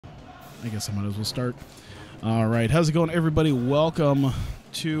I guess I might as well start. All right, how's it going, everybody? Welcome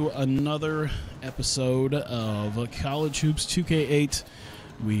to another episode of College Hoops 2K8.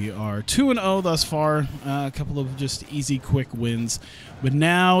 We are 2-0 thus far, a couple of just easy, quick wins. But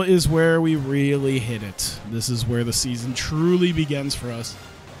now is where we really hit it. This is where the season truly begins for us.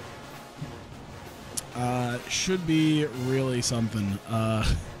 Should be really something.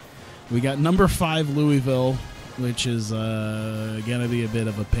 We got number 5 Louisville, which is going to be a bit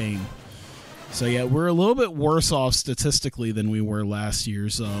of a pain. So yeah, we're a little bit worse off statistically than we were last year.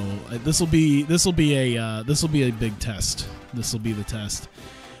 So this will be a big test. This will be the test.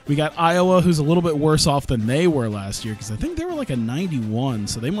 We got Iowa, who's a little bit worse off than they were last year because I think they were like a 91,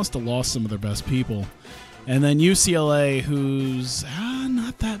 so they must have lost some of their best people. And then UCLA, who's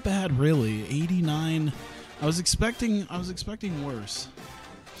not that bad really, 89. I was expecting worse.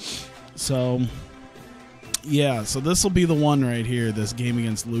 So yeah, so this will be the one right here, this game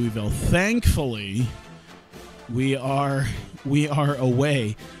against Louisville. Thankfully, we are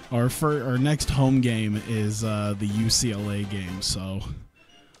away. Our next home game is the UCLA game, so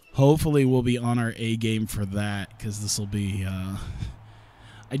hopefully we'll be on our A game for that, because this will be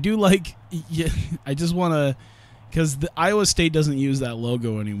I just want to, because the Iowa State doesn't use that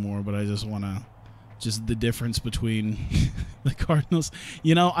logo anymore, but I just want to, just the difference between the Cardinals.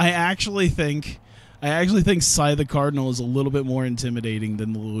 You know, I actually think Cy the Cardinal is a little bit more intimidating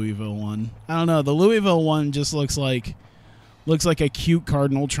than the Louisville one. I don't know. The Louisville one just looks like a cute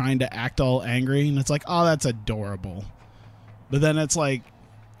cardinal trying to act all angry, and it's like, oh, that's adorable. But then it's like,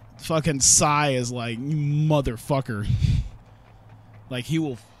 fucking Cy is like, you motherfucker. Like, he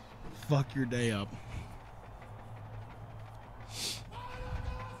will fuck your day up.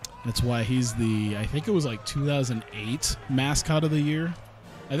 That's why he's the, I think it was like 2008 mascot of the year.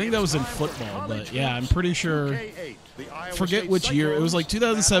 I think that was in football, but yeah, I'm pretty sure, forget which year. It was like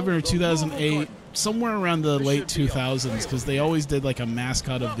 2007 or 2008, somewhere around the late 2000s, because they always did like a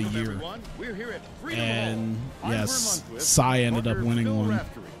mascot of the year. And yes, Cy ended up winning one.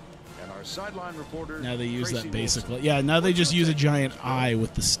 Now they use that basically. Yeah, now they just use a giant eye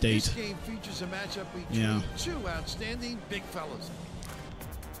with the state. Yeah.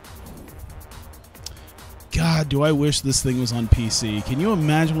 God, do I wish this thing was on PC. Can you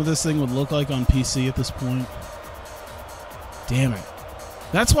imagine what this thing would look like on PC at this point? Damn it.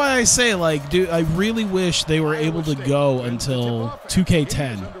 That's why I say, like, dude, I really wish they were able to go until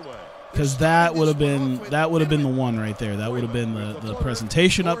 2K10. Because that would have been the one right there. That would have been the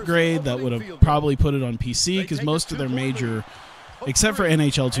presentation upgrade. That would have probably put it on PC, because most of their major, except for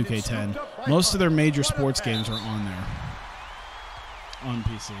NHL 2K10, most of their major sports games are on there. On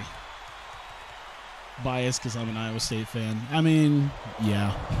PC. Biased because I'm an Iowa State fan. I mean,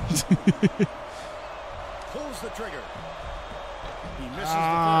 yeah. Pulls the trigger. He misses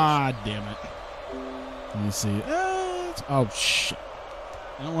damn it. Let me see. Oh, shit.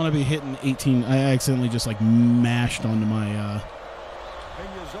 I don't want to be hitting 18. I accidentally just like mashed onto my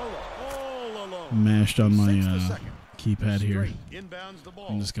keypad here.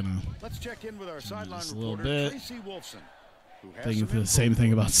 I'm just gonna just a little bit. Thinking the same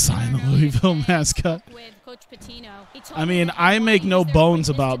thing about signing the Louisville mascot. I mean, I make no bones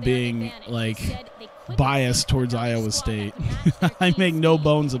about being like biased towards Iowa State. I make no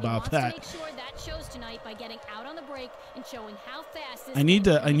bones about that. I need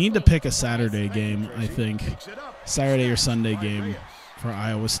to pick a Saturday game, I think. Saturday or Sunday game for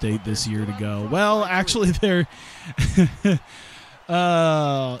Iowa State this year to go. Well, actually they're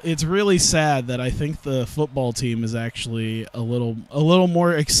it's really sad that I think the football team is actually a little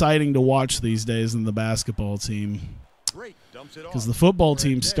more exciting to watch these days than the basketball team. Because the football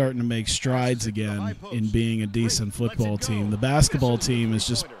team's starting to make strides again in being a decent football team. The basketball team has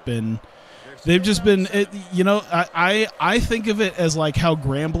just been... They've just been, you know, I think of it as like how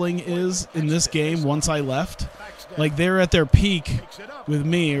Grambling is in this game once I left. Like, they're at their peak with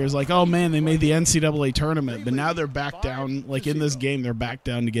me. It was like, oh, man, they made the NCAA tournament. But now they're back down. Like, in this game, they're back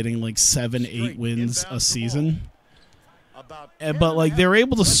down to getting like 7-8 wins a season. But, like, they're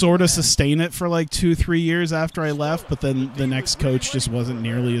able to sort of sustain it for like 2-3 years after I left. But then the next coach just wasn't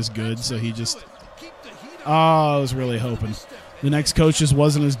nearly as good. So he just, I was really hoping. The next coach just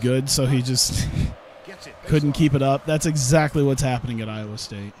wasn't as good, so he just couldn't keep it up. That's exactly what's happening at Iowa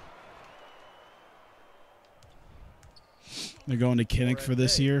State. They're going to Kinnick for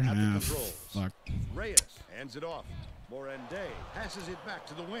this year? Ah, fuck.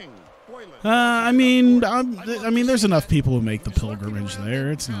 I mean, there's enough people who make the pilgrimage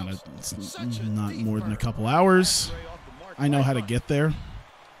there. It's not more than a couple hours. I know how to get there.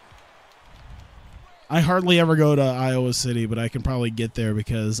 I hardly ever go to Iowa City, but I can probably get there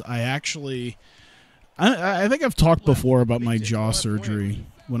because I think I've talked before about my jaw surgery.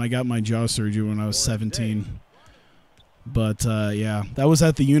 When I got my jaw surgery when I was 17. But, yeah, that was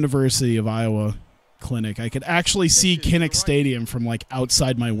at the University of Iowa clinic. I could actually see Kinnick Stadium from, like,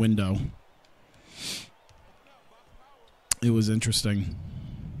 outside my window. It was interesting.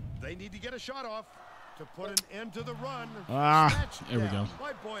 They need to get a shot off to put an end to the run. There we go.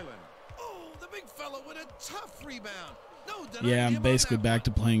 Oh, the big fella with a tough rebound. Yeah, I'm basically back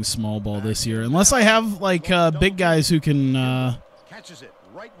to playing small ball this year. Unless I have, like, big guys who can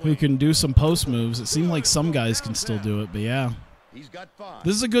do some post moves. It seems like some guys can still do it, but yeah.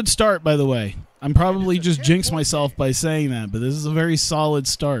 This is a good start, by the way. I'm probably just jinxed myself by saying that, but this is a very solid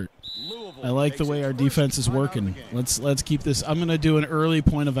start. I like the way our defense is working. Let's keep this. I'm going to do an early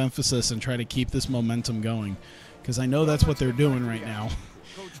point of emphasis and try to keep this momentum going, because I know that's what they're doing right now.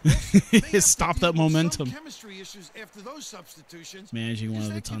 Stop that momentum. Managing one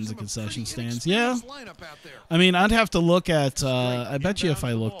of the tons of concession stands. Yeah. I mean, I'd have to look at, I bet you if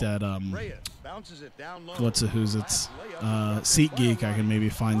I looked at, SeatGeek, I can maybe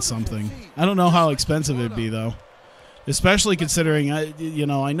find something. I don't know how expensive it'd be, though. Especially considering, I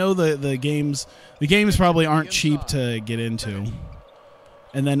know the games probably aren't cheap to get into.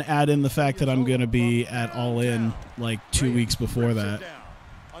 And then add in the fact that I'm going to be at All In like 2 weeks before that.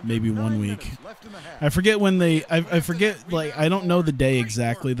 Maybe 1 week. I forget when I forget, like, I don't know the day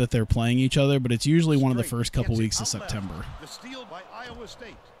exactly that they're playing each other, but it's usually one of the first couple weeks of September. The steal by Iowa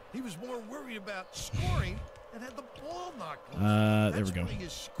State. He was more worried about scoring and had the ball knocked. There we go.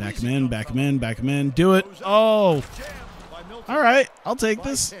 Back him in. Do it. Oh. All right. I'll take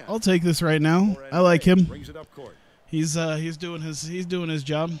this. I'll take this right now. I like him. He's doing his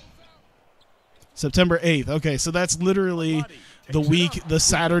job. September 8th. Okay, so that's literally the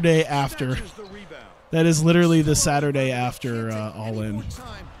Saturday after. That is literally the Saturday after All In.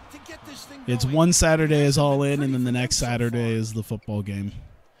 It's one Saturday is All In, and then the next Saturday is the football game.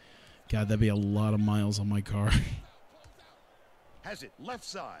 God, that'd be a lot of miles on my car. Has it left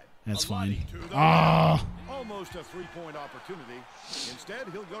side. That's fine. Almost a three-point opportunity. Instead,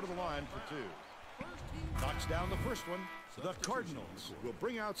 he'll go to the line for two. Knocks down the first one. The Cardinals will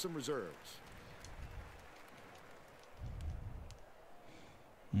bring out some reserves.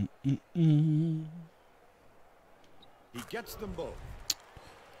 He gets them both.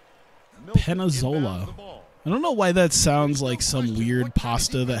 Penizola. I don't know why that sounds like some weird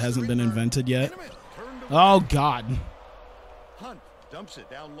pasta that hasn't been invented yet. Oh, God. Hunt dumps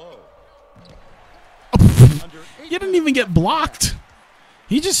it down low. You didn't even get blocked.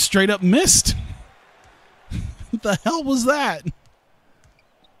 He just straight up missed. What the hell was that?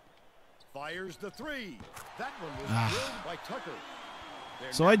 Fires the three. That one was drilled by Tucker.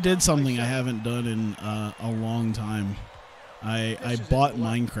 So I did something I haven't done in a long time. I bought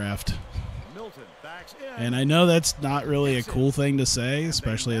Minecraft. And I know that's not really a cool thing to say,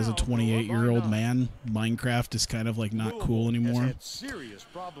 especially as a 28-year-old man. Minecraft is kind of like not cool anymore.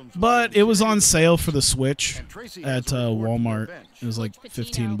 But it was on sale for the Switch at Walmart. It was like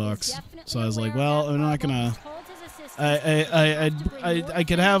 $15. So I was like, well, I'm not gonna. I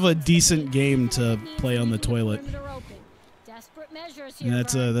could have a decent game to play on the toilet. And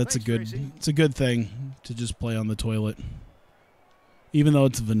that's a good thing to just play on the toilet. Even though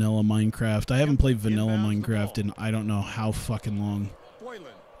it's vanilla Minecraft. I haven't played vanilla Minecraft in I don't know how fucking long.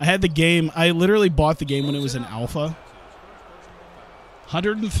 I had the game. I literally bought the game when it was in alpha.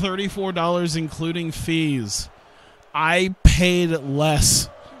 $134 including fees. I paid less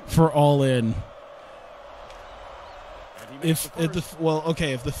for All In. If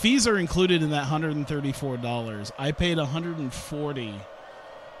the fees are included in that $134, I paid $140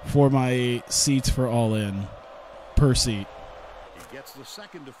 for my seats for All In per seat. Gets the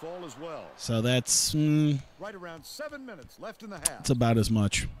second to fall as well. So that's right around 7 minutes left in the half. It's about as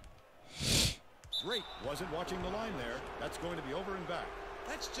much. Drake wasn't watching the line there. That's going to be over and back.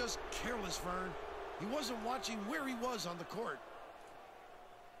 That's just careless, Vern. He wasn't watching where he was on the court.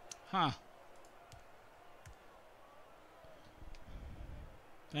 Huh.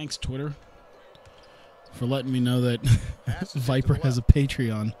 Thanks, Twitter, for letting me know that Viper has a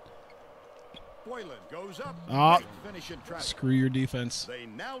Patreon. Boylan goes up. Finish in traffic. Screw your defense. They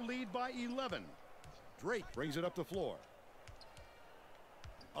now lead by 11. Drake brings it up the floor.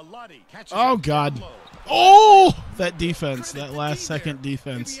 Alati catches God. Oh, that defense, that last second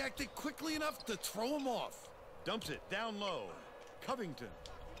defense. He acted quickly enough to throw him off. Dumps it down low. Covington.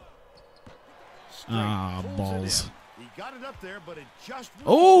 Balls. He got it up there, but it just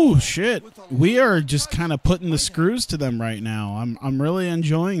shit. We are just kind of putting the screws to them right now. I'm really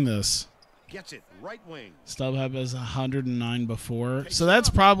enjoying this. Gets it right wing. StubHub has 109 before, so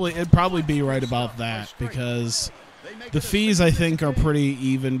it'd probably be right about that because the fees I think are pretty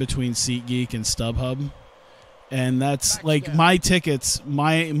even between SeatGeek and StubHub, and that's like my tickets.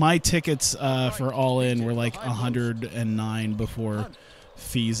 My tickets for All In were like 109 before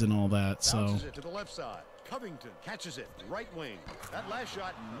fees and all that. So to the left side. Covington catches it right wing. That last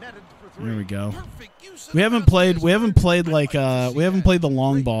shot netted for 3. there we go. We haven't played the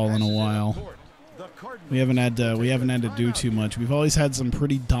long ball in a while. We haven't had to do too much. We've always had some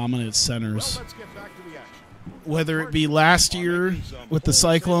pretty dominant centers. Whether it be last year with the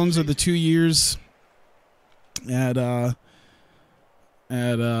Cyclones or the 2 years at what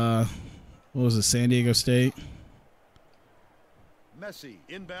was it, San Diego State? Messi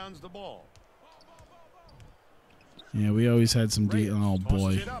inbounds the ball. Yeah, we always had some oh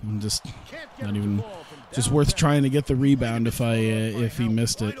boy, I'm just not even just worth trying to get the rebound if he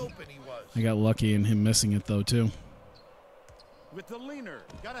missed it. I got lucky in him missing it though too.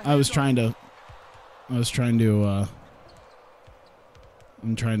 I'm trying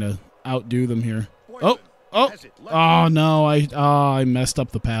to outdo them here. Oh no, I messed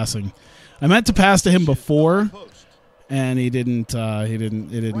up the passing. I meant to pass to him before, and it didn't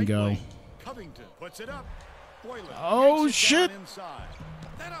go. Oh shit!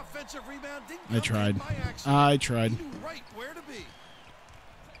 I tried.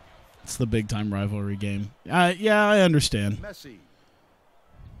 It's the big time rivalry game. Yeah, I understand.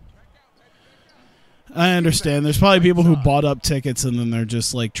 There's probably people who bought up tickets and then they're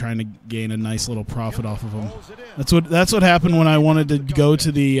just like trying to gain a nice little profit off of them. That's what happened when I wanted to go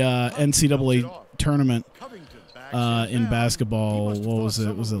to the NCAA tournament in basketball. What was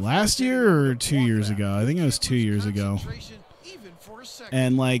it? Was it last year or 2 years ago? I think it was 2 years ago.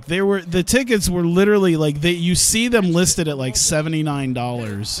 And like the tickets were literally like you see them listed at like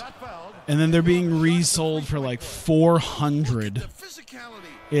 $79, and then they're being resold for like $400.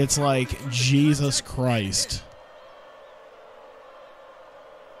 It's like Jesus Christ.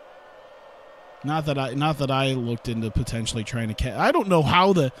 Not that I looked into potentially trying to I don't know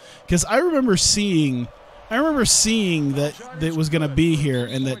how because I remember seeing that it was going to be here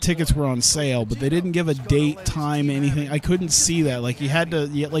and that tickets were on sale, but they didn't give a date, time, anything. I couldn't see that. Like you had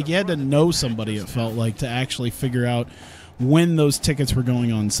to know somebody, it felt like, to actually figure out when those tickets were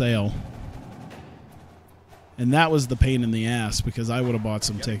going on sale. And that was the pain in the ass because I would have bought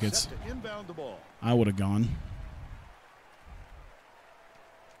some tickets. I would have gone.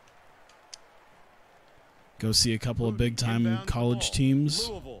 Go see a couple of big-time college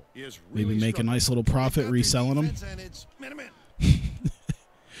teams. Maybe make a nice little profit reselling them.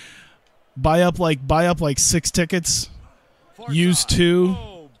 buy up like 6 tickets. Use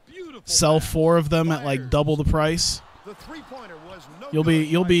 2. Sell 4 of them at like double the price. You'll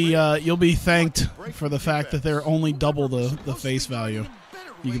be thanked for the fact that they're only double the face value.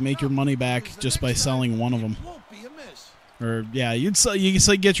 You can make your money back just by selling one of them. Or yeah, you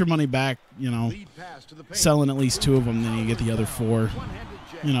get your money back, selling at least 2 of them, then you get the other 4.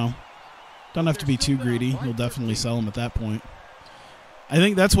 Don't have to be too greedy. You'll definitely sell them at that point. I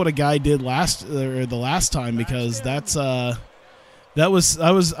think that's what a guy did the last time because I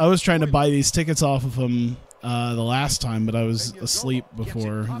was trying to buy these tickets off of him the last time, but I was asleep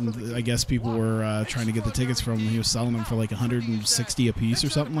before. And I guess people were trying to get the tickets from him. He was selling them for like $160 a piece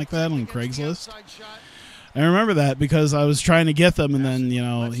or something like that on Craigslist. I remember that because I was trying to get them, and then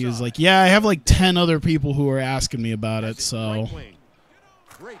he was like, "Yeah, I have like 10 other people who are asking me about it." So,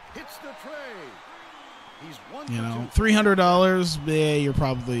 $300. Yeah, you're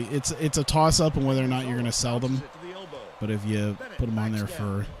probably it's a toss up on whether or not you're going to sell them. But if you put them on there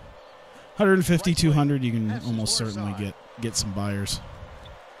for $150, $200, you can almost certainly get some buyers.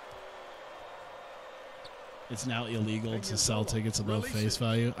 It's now illegal to sell tickets above face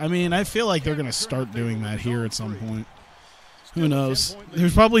value. I mean, I feel like they're going to start doing that here at some point. Who knows?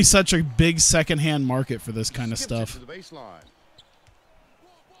 There's probably such a big secondhand market for this kind of stuff.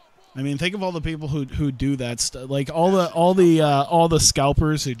 I mean, think of all the people who do that stuff, like all the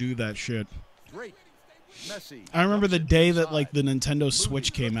scalpers who do that shit. I remember the day that like the Nintendo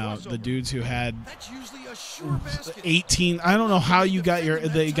Switch came out, the dudes who had 18. I don't know how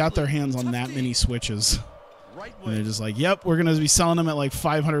they got their hands on that many Switches. And they're just like, yep, we're going to be selling them at like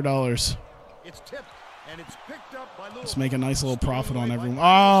 $500. Let's make a nice little profit on everyone.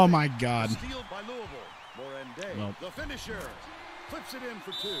 Oh, my God. Well. The finisher flips it in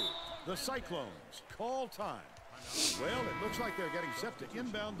for 2. The Cyclones call time. Well, it looks like they're getting set to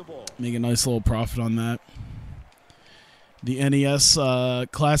inbound the ball. Make a nice little profit on that. The NES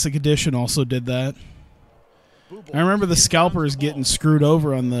Classic Edition also did that. I remember the scalpers getting screwed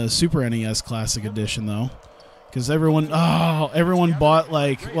over on the Super NES Classic Edition, though. Because everyone bought,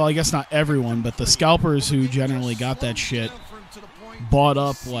 like, well, I guess not everyone, but the scalpers who generally got that shit bought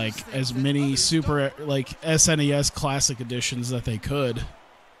up, like, as many Super, like, SNES Classic Editions that they could.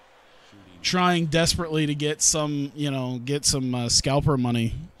 Trying desperately to get some, get some scalper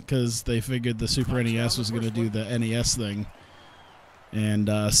money, because they figured the Super NES was going to do the NES thing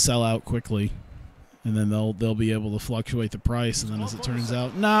and sell out quickly. And then they'll be able to fluctuate the price, and then as it turns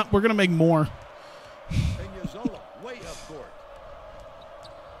out, nah, we're going to make more.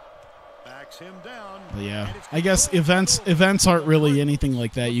 But yeah, I guess events aren't really anything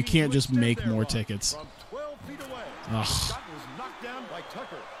like that. You can't just make more tickets. Ugh.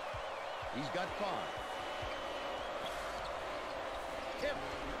 He's got 5. Hit,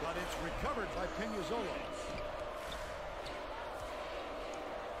 but it's recovered by Peñasola.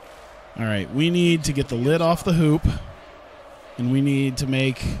 All right, we need to get the lid off the hoop, and we need to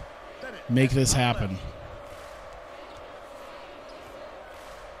make this happen.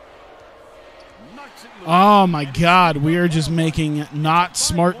 Oh my God, we are just making not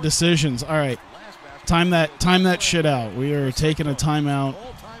smart decisions. All right, time that shit out. We are taking a timeout.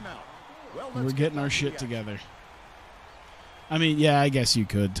 We're getting our shit together. I mean, yeah, I guess you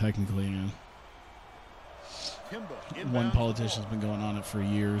could technically. One politician's been going on it for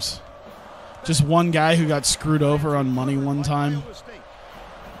years. Just one guy who got screwed over on money one time.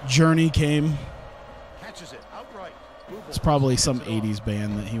 Journey came. It's probably some 80s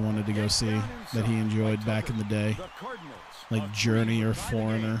band that he wanted to go see that he enjoyed back in the day. Like Journey or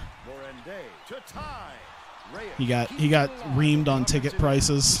Foreigner. He got reamed on ticket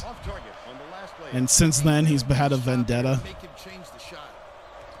prices. And since then, he's had a vendetta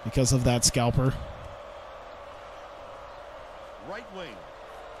because of that scalper. Right wing.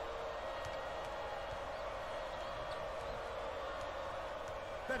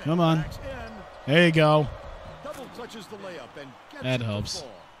 Come on. There you go. Double clutches the layup and gets that helps.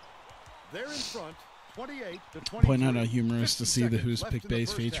 They're in front, 28-23. Point out how humorous to see the Who's Pick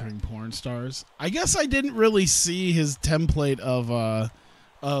Base featuring porn stars. I guess I didn't really see his template of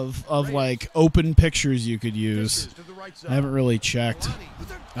like open pictures you could use. I haven't really checked.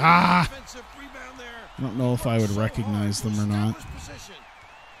 I don't know if I would recognize them or not.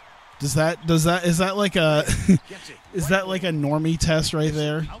 Is that like a is that like a normie test right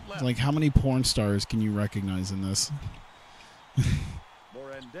there? Like how many porn stars can you recognize in this?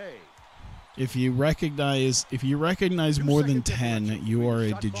 If you recognize more than 10, you are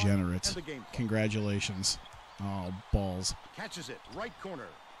a degenerate. Congratulations. Oh, balls. Catches it, right corner.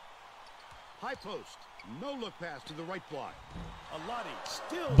 High post. No look pass to the right block.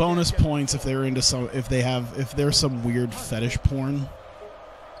 Still bonus points if they're into if there's some weird fetish porn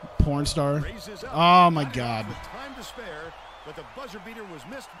star. Oh my God. Time to spare, but the buzzer beater was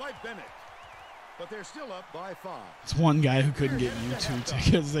missed by Bennett. But they're still up by 5. It's one guy who couldn't get YouTube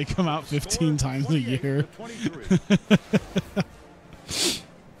tickets. They come out 15 times a year. What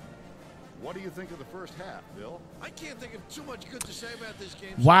do you think of the first half, Bill? I can't think of too much good to say about this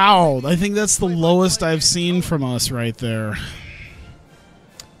game. Wow, I think that's the lowest I've seen from us right there.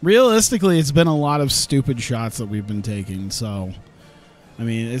 Realistically, it's been a lot of stupid shots that we've been taking, so I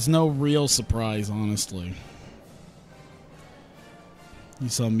mean, it's no real surprise, honestly. You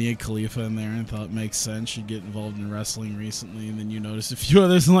saw Mia Khalifa in there and thought it makes sense. She'd get involved in wrestling recently, and then you notice a few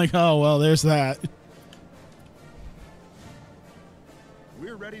others and like, oh, well, there's that.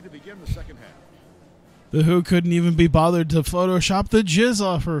 We're ready to begin the second half. The Who couldn't even be bothered to Photoshop the jizz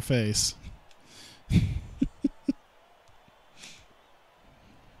off her face.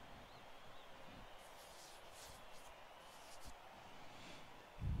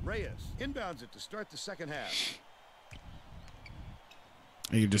 Reyes inbounds it to start the second half.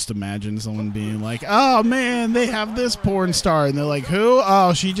 You just imagine someone being like, oh, man, they have this porn star. And they're like, who?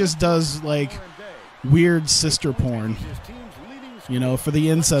 Oh, she just does, like, weird sister porn. You know, for the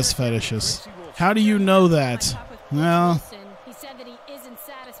incest fetishes. How do you know that? Well, he said that he isn't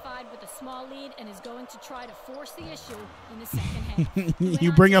satisfied with a small lead and is going to try to force the issue in the second half.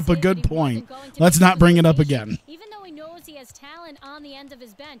 You bring up a good point. Let's not bring it up again. Even though he knows he has talent on the end of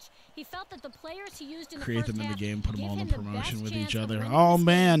his bench, he felt that the players he used in the create first them in the half game, put them all in give the him the promotion best with each chance of other. winning Oh, this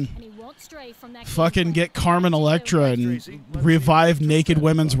man. game, and he won't stray from that Fucking game get plan. Carmen Electra and revive Naked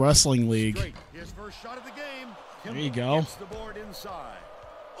Women's Wrestling League. His first shot of the game. There you go. Gets the board inside.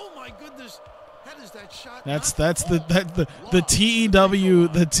 Oh my goodness. How does that shot That's not the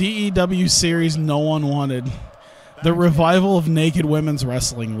TEW series no one wanted. The revival of Naked Women's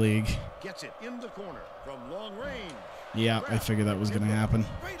Wrestling League. Gets it in the corner from long range. Yeah, I figured that was going to happen.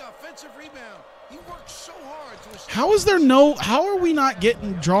 Great offensive rebound. He worked so hard to How are we not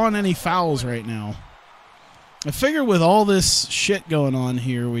drawing any fouls right now? I figure with all this shit going on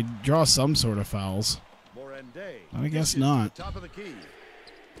here, we'd draw some sort of fouls. I guess not. Top of the key.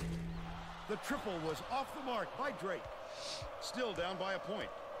 The triple was off the mark by Drake. Still down by a point.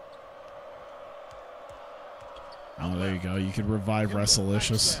 Oh, there you go. You could revive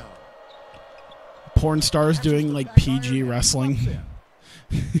Wrestlelicious. Porn stars doing like PG wrestling.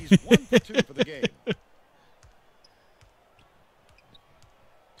 He's 1 for 2 for the game.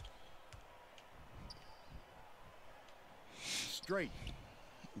 Straight.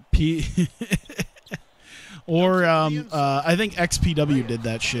 Or I think XPW did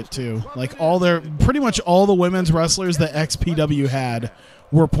that shit too. Like pretty much all the women's wrestlers that XPW had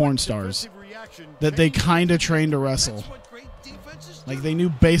were porn stars that they kind of trained to wrestle. Like they knew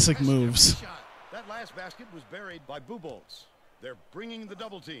basic moves. That last basket was buried by Bubolts. They're bringing the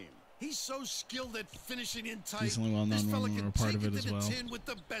double team. He's so skilled at finishing in tight. Decently well This known fella women can were part take of it to as the well. tin with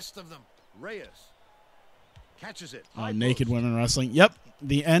the best of them. Reyes catches it. Naked women wrestling. Yep,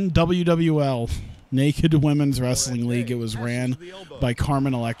 the NWWL, Naked Women's Wrestling League. It was ran by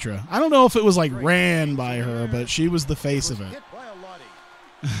Carmen Electra. I don't know if it was like ran by her, but she was the face of it. Hit by a Lottie.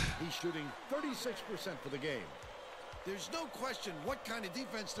 He's shooting 36% for the game. There's no question what kind of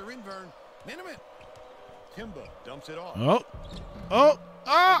defense they're in, Vern. Minimum. Timba dumps it off. Oh,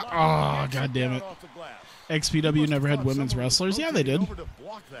 god damn it. XPW never had women's wrestlers. Yeah, they did.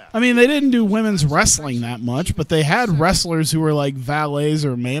 I mean, they didn't do women's wrestling that much, but they had wrestlers who were like valets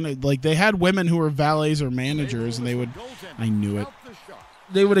or like they had women who were valets or managers, and they would, I knew it,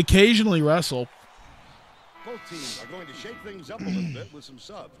 they would occasionally wrestle. Both teams are going to shake things up a little bit with some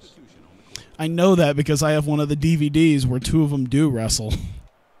subs. I know that because I have one of the DVDs where 2 of them do wrestle.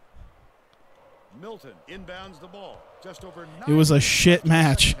 Milton inbounds the ball. Just over 9 It was a shit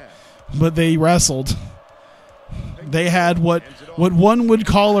match, but they wrestled. They had what one would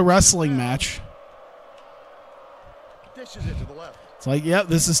call a wrestling match. Dishes it to the left. It's like, yeah,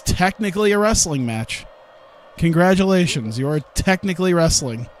 this is technically a wrestling match. Congratulations, you are technically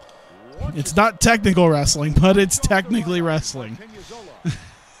wrestling. It's not technical wrestling, but it's technically wrestling.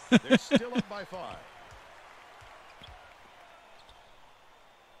 They're still up by 5.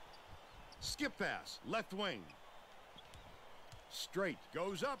 Skip pass, left wing. Straight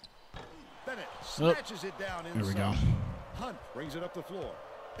goes up. Bennett snatches it down inside. There we go. Hunt brings it up the floor.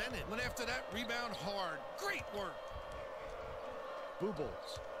 Bennett went after that rebound hard. Great work.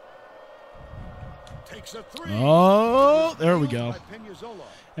 Bubolts takes a 3. Oh, there we go. By Peñazola.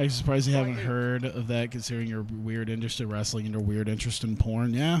 I'm surprised you haven't heard of that, considering your weird interest in wrestling and your weird interest in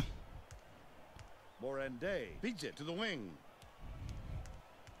porn. Yeah. Morande beats it to the wing.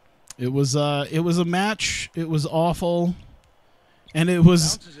 It was a match. It was awful, and it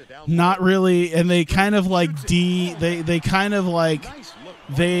was not really. And they kind of like they kind of like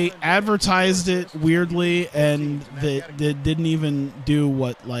they advertised it weirdly, and they didn't even do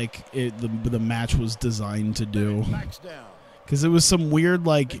what like the match was designed to do, because it was some weird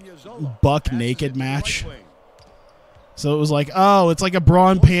like buck naked match. So it was like, oh, it's like a bra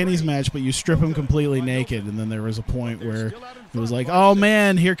and panties match, but you strip him completely naked. And then there was a point where it was like, oh,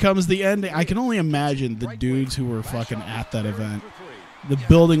 man, here comes the ending. I can only imagine the dudes who were fucking at that event. The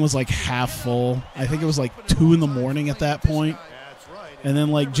building was like half full. I think it was like 2 in the morning at that point. And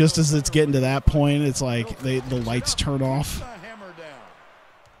then like just as it's getting to that point, it's like the lights turn off.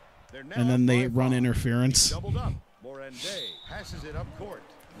 And then they run interference. Passes it up court.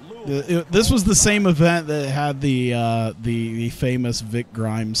 This was the same event that had the famous Vic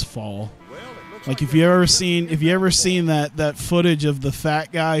Grimes fall. Like if you ever seen that footage of the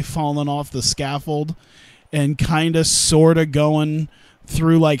fat guy falling off the scaffold and kind of sort of going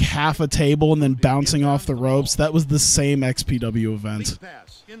through like half a table and then bouncing off the ropes, that was the same XPW event.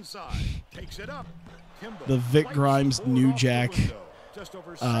 The Vic Grimes New Jack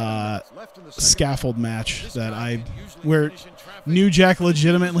scaffold match where New Jack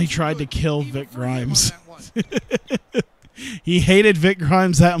legitimately tried to kill Vic Grimes. He hated Vic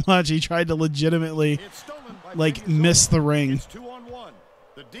Grimes that much he tried to legitimately like miss the ring.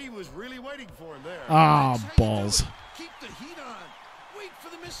 Ah, balls. Keep the heat on. Wait for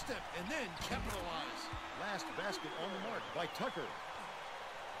the misstep and then capitalize. Last basket on the mark by Tucker.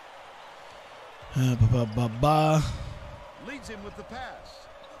 Ba-ba-ba-ba. Leads him with the pass.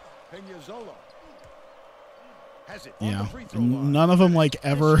 Peñazola. Yeah, and none of them like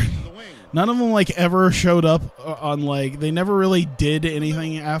ever showed up on like, they never really did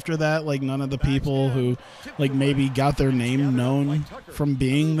anything after that. Like none of the people who like maybe got their name known from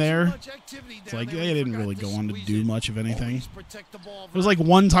being there, it's like they didn't really go on to do much of anything. It was like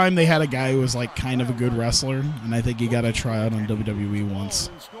one time they had a guy who was like kind of a good wrestler, and I think he got a tryout on WWE once.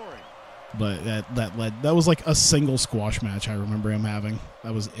 But that was like a single squash match I remember him having.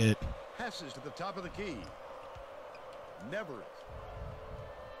 That was it. Passes to the top of the key. Never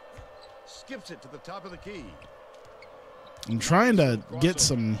skips it to the top of the key. I'm trying to get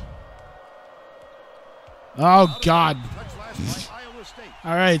some. Oh God!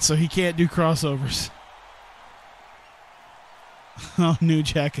 All right, so he can't do crossovers. Oh, New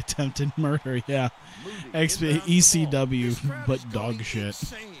Jack attempted murder. Yeah, ECW, but dog shit.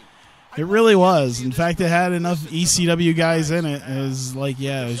 It really was. In fact, it had enough ECW guys in it. It was like,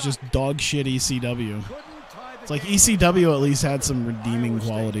 yeah, it was just dog shit ECW. It's like ECW at least had some redeeming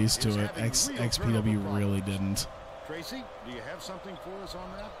qualities to it. XPW really didn't. Tracy, do you have something for us on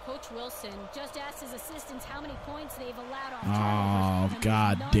that? Coach Wilson just asked his assistants how many points they've allowed on turnovers. Oh,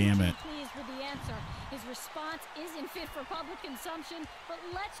 God damn it. Pleased with the answer. His response isn't fit for public consumption, but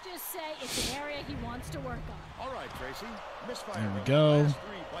let's just say it's an area he wants to work on. All right, Tracy. Misfire. There we go.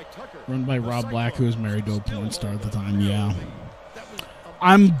 Run by Rob Black, who was married to a porn star at the time. Yeah.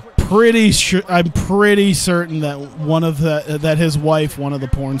 I'm pretty certain that that his wife, one of the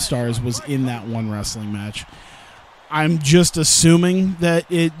porn stars, was in that one wrestling match. I'm just assuming that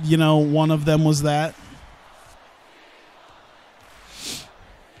one of them was that.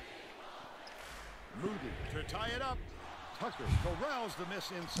 Moody to tie it up. Tucker corrals the miss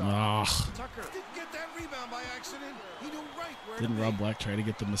inside. Tucker didn't get that rebound by accident. He knew right where Didn't to Rob Black try to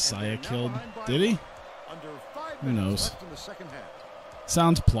get the Messiah killed? Did he? Who knows?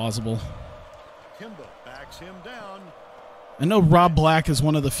 Sounds plausible. Kimba backs him down. I know Rob Black is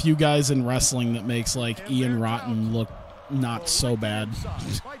one of the few guys in wrestling that makes like Ian Rotten look not so bad.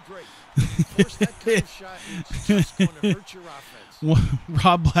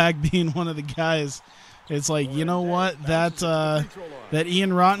 Rob Black being one of the guys, it's like, you know what, that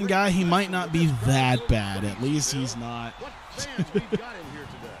Ian Rotten guy, he might not be that bad. At least he's not. Coach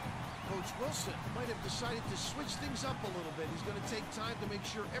Wilson might have decided to switch things up a little bit. He's going to take time to make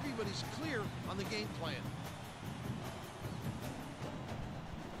sure everybody's clear on the game plan.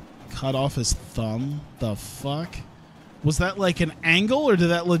 Cut off his thumb? The fuck? Was that like an angle, or did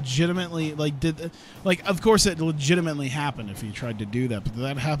that legitimately of course it legitimately happened if he tried to do that, but did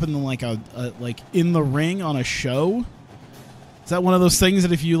that happen in like like in the ring on a show? Is that one of those things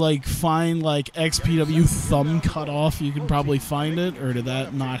that if you like find like XPW thumb cut off, you can probably find it, or did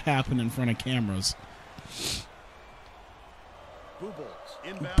that not happen in front of cameras?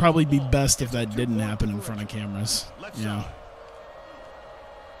 It'd probably be best if that didn't happen in front of cameras. Yeah.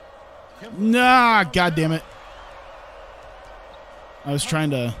 Nah, God damn it. I was trying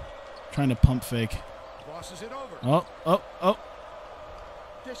to pump fake. Oh.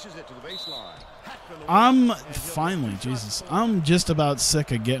 Dishes it to the baseline. I'm finally, Jesus. I'm just about sick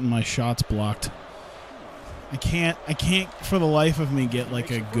of getting my shots blocked. I can't for the life of me get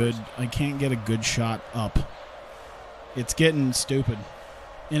like I can't get a good shot up. It's getting stupid.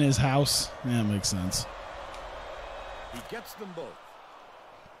 In his house? Yeah, that makes sense. He gets them both.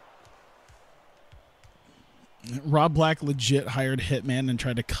 Rob Black legit hired Hitman and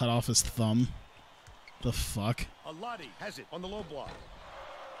tried to cut off his thumb. The fuck? Alati has it on the low block.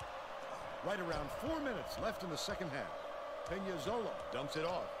 Right around 4 minutes left in the second half. Peñazola dumps it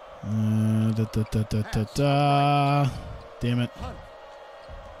off. Damn it.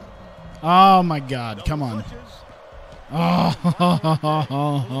 Oh my God, come on.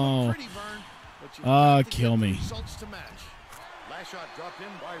 Oh, kill me. Last shot dropped in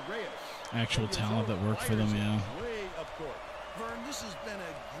by Reyes. Actual talent that worked for them, yeah. Vern, this has been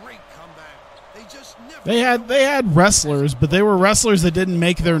a great comeback. They just never They had wrestlers, but they were wrestlers that didn't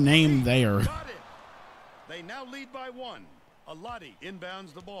make their name there. They now lead by 1. Alati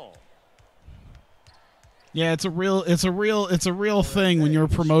inbounds the ball. Yeah, it's a real thing when your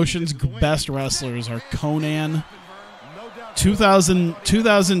promotion's best wrestlers are Conan,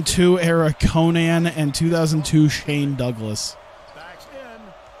 2002 era Conan, and 2002 Shane Douglas. Backs in.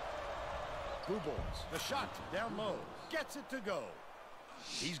 Bubbles. The shot down low. Gets it to go.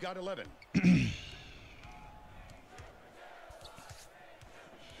 He's got 11.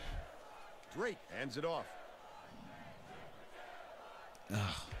 Drake hands it off.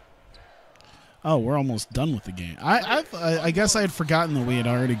 Oh, we're almost done with the game. I guess I had forgotten that we had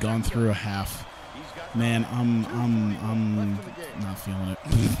already gone through a half. Man, I'm not feeling it.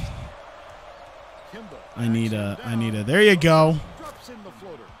 I need a. There you go. Drops in the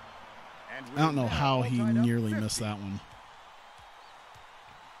floater. And I don't know we're how now he tied up nearly 50. missed that one.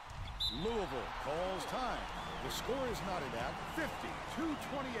 Louisville calls time. The score is knotted at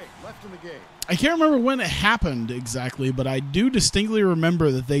 50-28 left in the game. I can't remember when it happened exactly, but I do distinctly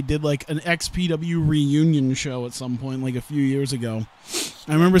remember that they did like an XPW reunion show at some point, like a few years ago.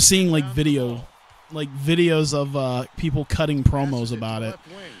 I remember seeing like videos of people cutting promos about it,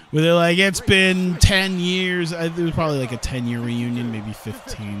 where they're like, "It's been 10 years." It was probably like a 10-year reunion, maybe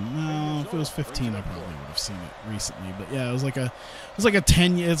 15. No, if it was 15, I probably would have seen it recently. But yeah, it was like a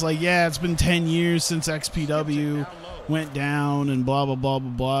 10 years. It's like, yeah, it's been 10 years since XPW went down and blah blah blah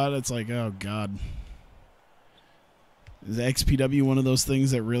blah blah. It's like, oh god, is XPW one of those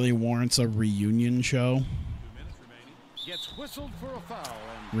things that really warrants a reunion show? Gets whistled for a foul.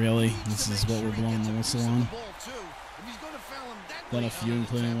 Really? This is what we're blowing the whistle on? Then a few,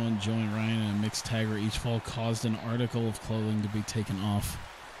 including one, Joey Ryan and a mixed tagger, each fall caused an article of clothing to be taken off.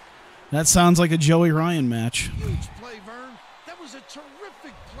 That sounds like a Joey Ryan match. Huge play, Vern. That was a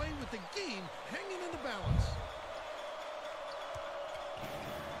terrific play with the game hanging in the balance.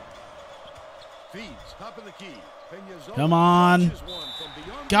 Feeds, top of the key. Peña Come on. one from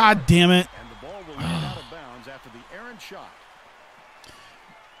beyond God damn it. And the ball will land out of bounds after the errant shot.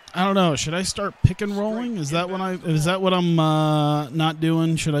 I don't know. Should I start pick and rolling? Is that what I'm not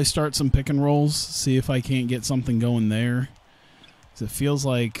doing? Should I start some pick and rolls? See if I can't get something going there. 'Cause it feels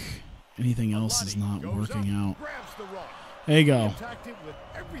like anything else is not working out. Grabs the rock. There you He go. attacked it with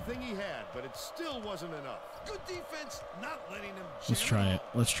everything he had, but it still wasn't enough. Good defense, not letting him Let's jam try it it. up.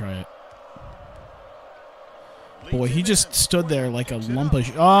 Let's try it. Leads Boy, he him just in. stood there like a Kicks it lump out.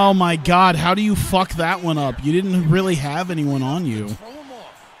 of... Oh, my God. How do you fuck that one up? You didn't really have anyone on you. Throw him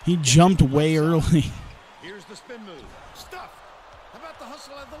off. He jumped way early. Here's the spin move. Stuff. How about the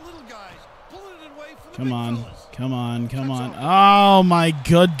hustle out of the little guys? Pulling it away from the Come big on. fellas. Come on. Come on. Oh, my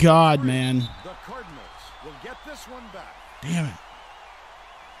good God, man. The Cardinals will get this one back. Damn it.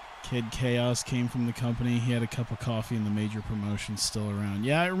 Kid Chaos came from the company. He had a cup of coffee and the major promotion's still around.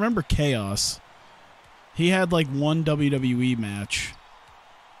 Yeah, I remember Chaos. He had like one WWE match.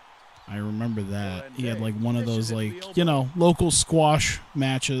 I remember that. He had like one of those like, you know, local squash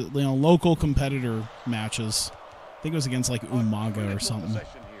matches, you know, local competitor matches. I think it was against like Umaga or something.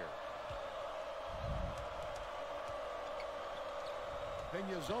 Possession here.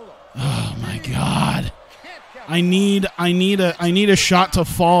 Peñazola. Oh my God. I need a shot to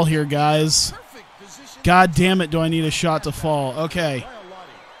fall here, guys. Perfect position. God damn it, do I need a shot to fall? Okay.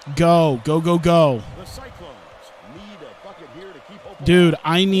 Go. Go, go, go. The Cyclones need a bucket here to keep Oklahoma. Dude,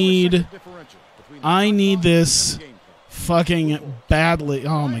 I 4-second need differential between the Cyclones this and the game plan. fucking badly.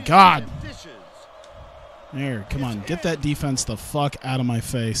 Oh my God. And dishes. There, come on. Get that defense the fuck out of my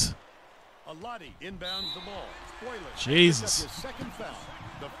face. Alati inbounds the ball. Boylan Jesus. picks up his second foul.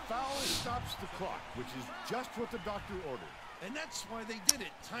 The foul stops the clock, which is just what the doctor ordered. And that's why they did it.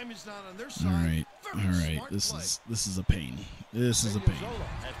 Time is not on their All side. right. Very All right. smart This play. is a pain. This is a pain. Peñazola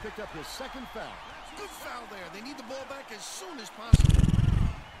has picked up his second foul. Good foul there. They need the ball back as soon as possible.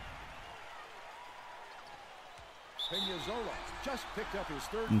 Peñazola just picked up his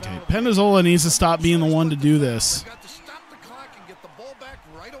third Okay, foul. Pendazola needs to stop being the one to do this. They've got to stop the clock and get the ball back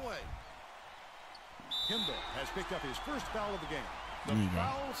right away. Kimball has picked up his first foul of the game. The There you go.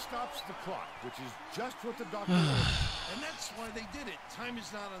 foul stops the clock, which is just what the doctor ordered. And that's why they did it. Time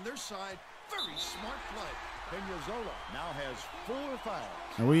is not on their side. Very smart play. Peñazola now has 4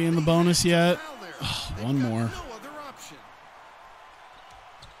 fouls. Are we in the bonus yet? Foul there. They've One got more. No other option.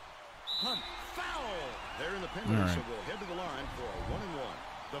 Hunt, foul! They're in the penalty, All right. so we'll head to the line for a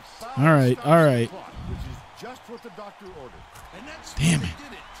 1-and-1. The foul All right, stops all the right. clock, which is just what the doctor ordered. And that's Damn why it. they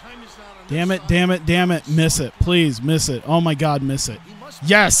did it. Time is not on Damn their it, side. damn it, damn it. Miss it. Please, miss it. Oh my God, miss it. He must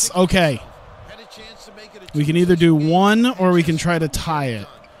Yes, pick okay. himself. Had a chance to make it a We can either do two-possession one game. or we can try to tie it.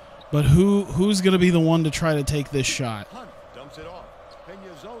 But who's going to be the one to try to take this shot? Hunt dumps it off.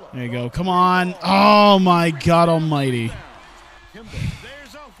 Peñazola. There you go. Come on. Oh my God almighty. Kimball,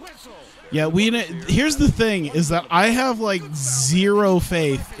 there's a whistle. Yeah, here's the thing is that I have like zero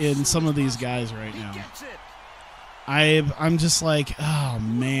faith in some of these guys right now. Gets it. I'm just like, oh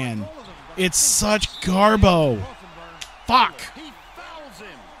man. It's such garbo. Fuck. He fouls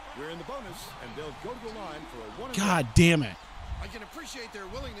him. We're in the bonus, and they'll go to the line for a 1-and-1. God damn it. I can appreciate their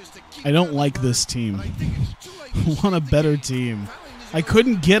willingness to keep I don't that like number, this team. but I think it's too late to I want a save the better game. team. Fouling is I the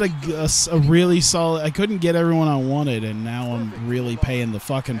couldn't get a really solid. I couldn't get everyone I wanted, and now I'm really paying the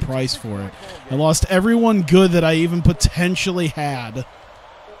fucking price for it. I lost everyone good that I even potentially had.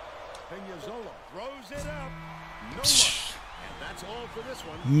 Peñazola throws it up. No luck. And that's all for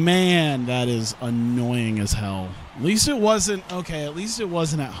Man, that is annoying as hell. At least it wasn't okay. At least it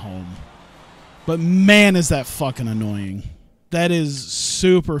wasn't at home. But man, is that fucking annoying. That is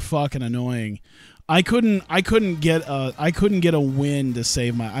super fucking annoying. I couldn't get a win to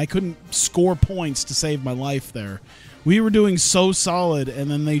save my. I couldn't score points to save my life there. We were doing so solid, and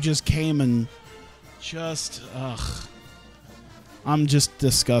then they just came and just. Ugh. I'm just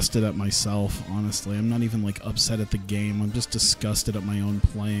disgusted at myself. Honestly, I'm not even like upset at the game. I'm just disgusted at my own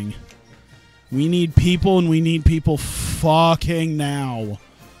playing. We need people, and we need people fucking now.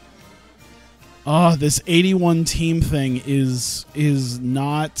 Oh, this 81 team thing is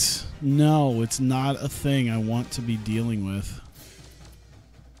not. No, it's not a thing I want to be dealing with.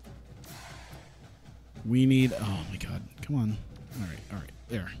 We need. Oh my god! Come on! All right,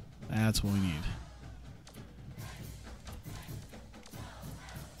 there. That's what we need.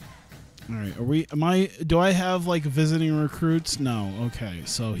 All right, are we? Am I? Do I have like visiting recruits? No. Okay,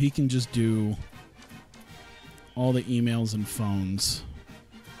 so he can just do all the emails and phones.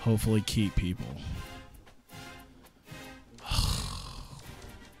 Hopefully, keep people.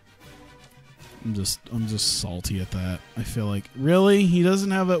 I'm just salty at that. I feel like really he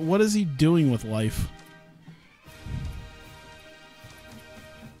doesn't have it. What is he doing with life?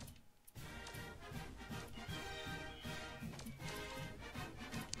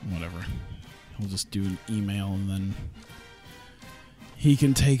 Whatever. He'll just do an email and then he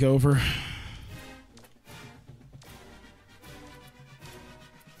can take over.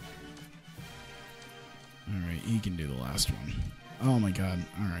 All right, he can do the last one. Oh my god.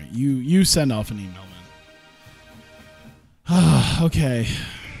 All right. You send off an email then. Okay.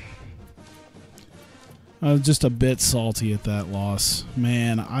 I was just a bit salty at that loss.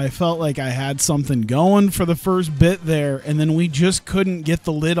 Man, I felt like I had something going for the first bit there, and then we just couldn't get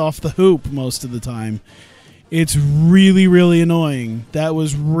the lid off the hoop most of the time. It's really, really annoying. That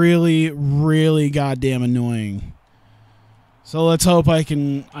was really, really goddamn annoying. So let's hope I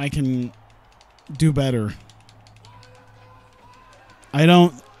can do better. I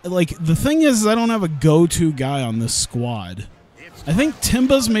don't like the thing is I don't have a go-to guy on this squad. I think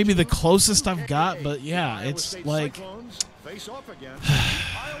Timba's maybe the closest I've got, but yeah, it's like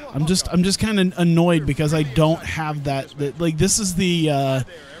I'm just kind of annoyed because I don't have that. Like this is the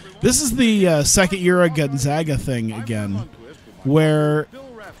second year of Gonzaga thing again, where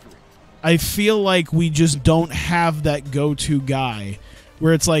I feel like we just don't have that go-to guy.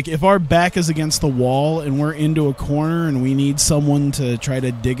 Where it's like if our back is against the wall and we're into a corner and we need someone to try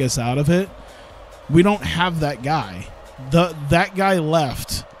to dig us out of it, we don't have that guy. That guy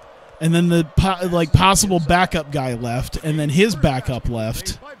left, and then the possible backup guy left, and then his backup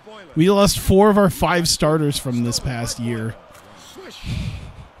left. We lost 4 of our 5 starters from this past year.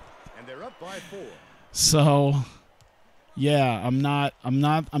 So, yeah, I'm not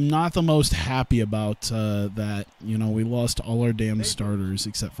the most happy about that. You know, we lost all our damn starters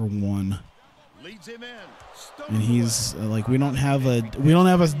except for one. And he's like we don't have a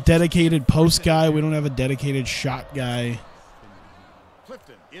dedicated post guy. We don't have a dedicated shot guy.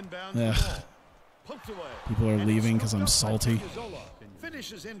 Ugh. People are leaving because I'm salty.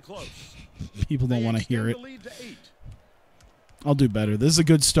 People don't want to hear it. I'll do better. This is a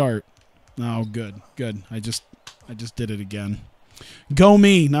good start. Oh, good. I just did it again. Go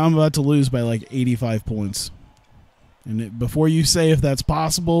me. Now I'm about to lose by like 85 points. And before you say if that's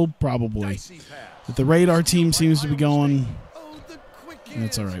possible, probably. But the rate our team seems to be going,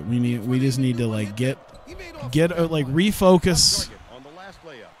 that's all right. We just need to like get like refocus,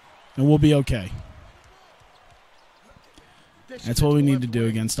 and we'll be okay. That's what we need to do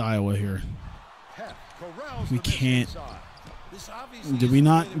against Iowa here. We can't. Do we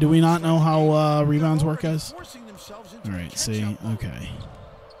not know how rebounds work, guys? All right. See. Okay.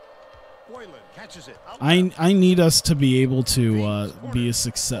 I need us to be able to be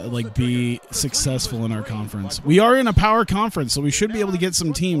successful in our conference. We are in a power conference, so we should be able to get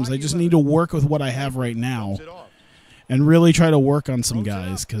some teams. I just need to work with what I have right now and really try to work on some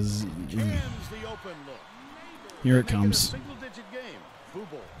guys because here it comes.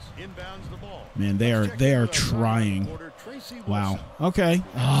 Man, they are trying. Wow. Okay.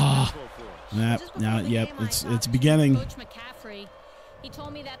 Yep. It's beginning. He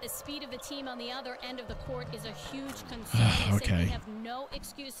told me that the speed of the team on the other end of the court is a huge concern. Okay. They have no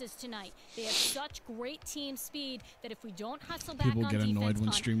excuses tonight. They have such great team speed that if we don't hustle back people on get annoyed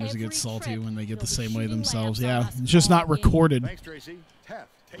when streamers get salty when they get the same way themselves. layups Yeah, on us it's just not all recorded. Thanks, Tracy. Taft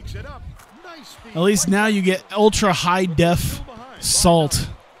takes it up. Nice speed. At least now you get ultra high def salt.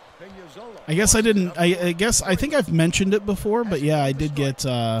 I guess I didn't. I think I've mentioned it before, but yeah, I did get.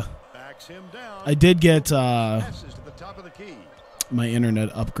 Backs him down. I did get. Passes to the top of the key. my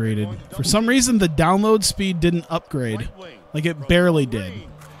internet upgraded. For some reason, the download speed didn't upgrade. Like, it barely did.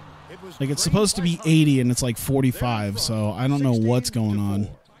 Like, it's supposed to be 80, and it's like 45, so I don't know what's going on.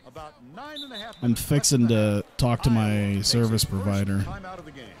 I'm fixing to talk to my service provider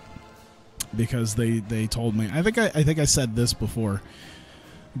because they told me. I think I said this before.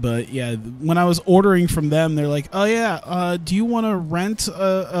 But yeah, when I was ordering from them, they're like, "Oh yeah, do you want to rent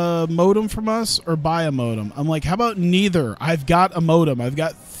a modem from us or buy a modem?" I'm like, "How about neither? I've got a modem. I've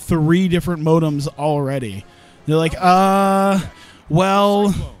got 3 different modems already." They're like,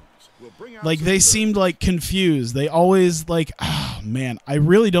 well, like they seemed like confused. They always like, oh man, I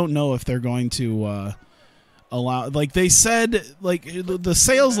really don't know if they're going to allow. Like they said, like the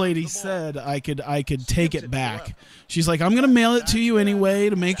sales lady said, I could take it back. She's like, I'm gonna mail it to you anyway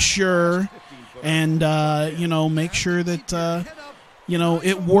to make sure, and you know, make sure that you know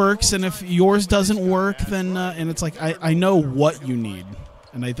it works. And if yours doesn't work, then and it's like I know what you need,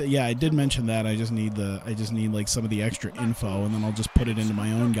 and yeah, I did mention that. I just need like some of the extra info, and then I'll just put it into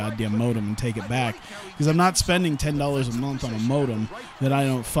my own goddamn modem and take it back because I'm not spending $10 a month on a modem that I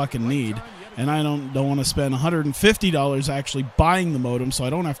don't fucking need. And I don't want to spend $150 actually buying the modem, so I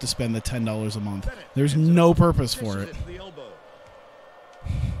don't have to spend the $10 a month. There's no purpose for it.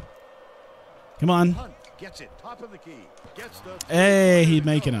 Come on. Hey, he's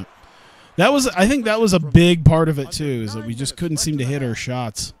making it. I think that was a big part of it too, is that we just couldn't seem to hit our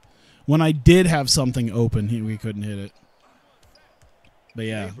shots. When I did have something open, we couldn't hit it. But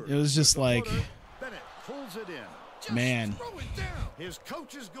yeah, it was just like, man. His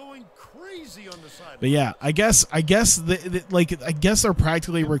coach is going crazy on the side. But yeah, I guess they're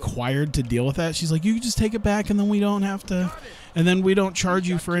practically required to deal with that. She's like, you can just take it back, and then we don't have to, and then we don't charge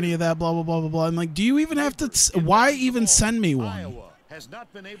you for any of that. Blah blah blah blah blah. I'm like, do you even have to? Why even send me one?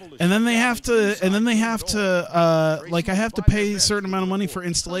 And then they have to, like, I have to pay a certain amount of money for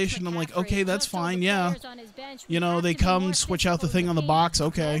installation. I'm like, okay, that's fine, yeah. You know, they come, switch out the thing on the box,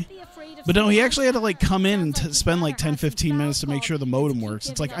 okay. But no, he actually had to, like, come in and spend, like, 10, 15 minutes to make sure the modem works.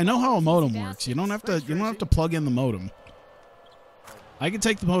 It's like, I know how a modem works. You don't have to plug in the modem. I can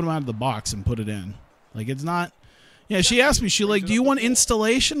take the modem out of the box and put it in. Like, it's not... Yeah, she asked me, she like, do you want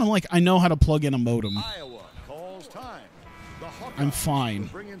installation? I'm like, I know how to plug in a modem. I'm fine.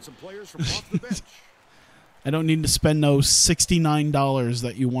 I don't need to spend no $69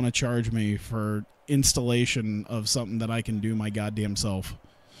 that you want to charge me for installation of something that I can do my goddamn self.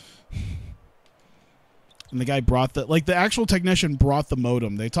 And the guy brought the actual technician brought the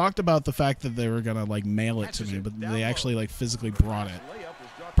modem. They talked about the fact that they were gonna like mail it to me, but they actually like physically brought it.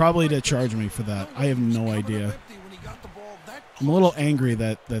 Probably to charge me for that. I have no idea. I'm a little angry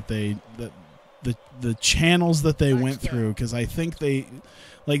that the channels that they went through, because I think they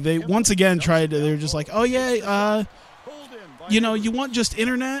once again tried to. They're just like, oh yeah, you know, you want just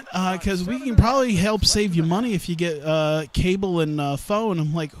internet? Because we can probably help save you money if you get cable and phone.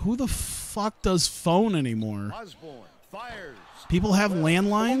 I'm like, who the fuck does phone anymore? People have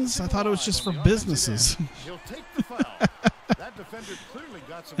landlines? I thought it was just for businesses.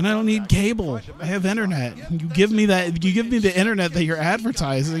 And I don't need cable. I have internet. You give me that. You give me the internet that you're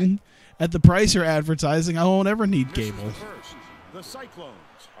advertising at the price you're advertising. I won't ever need cable.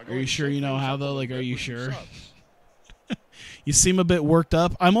 Are you sure you know how though? Like, are you sure? You seem a bit worked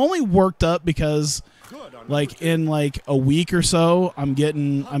up. I'm only worked up because, like, in like a week or so, I'm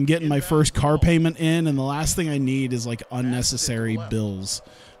getting my first car payment in, and the last thing I need is like unnecessary bills,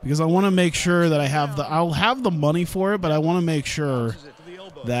 because I want to make sure that I'll have the money for it, but I want to make sure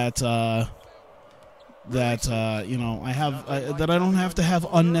that you know, that I don't have to have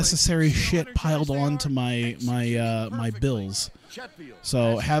unnecessary shit piled onto my bills.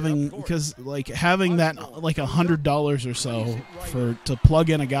 So having that like $100 or so to plug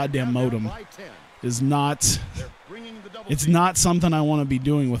in a goddamn modem is not. It's not something I want to be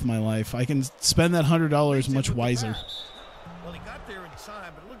doing with my life. I can spend that $100 much wiser. Well, he got there in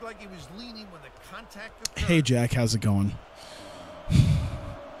time, but it looked like he was leaning when the contact occurred. Hey Jack, how's it going?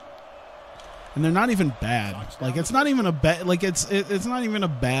 And they're not even bad. Like, it's not even a bad. Like, it's not even a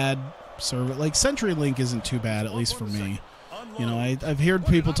bad service. Like, CenturyLink isn't too bad, at least for me. You know, I've heard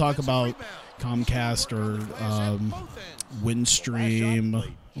people talk about Comcast or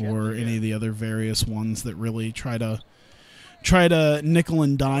Windstream or any of the other various ones that really try to nickel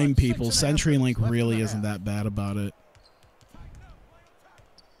and dime people. CenturyLink really isn't that bad about it.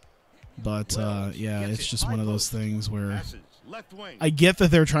 But yeah, it's just one of those things where I get that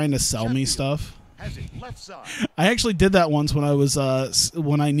they're trying to sell me stuff. I actually did that once when I was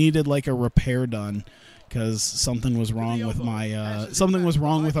when I needed like a repair done, because something was wrong with my something was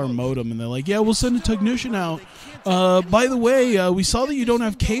wrong with our modem, and they're like, yeah, we'll send a technician out. By the way, we saw that you don't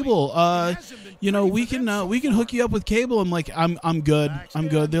have cable. You know, we can hook you up with cable. I'm like, I'm good.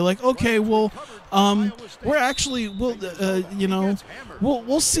 They're like, okay, well, we're actually you know,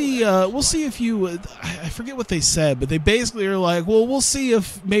 we'll see if you I forget what they said, but they basically are like, well, we'll see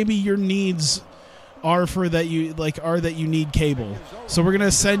if maybe your needs are that you need cable. So we're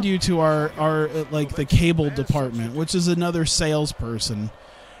gonna send you to our like the cable department, which is another salesperson.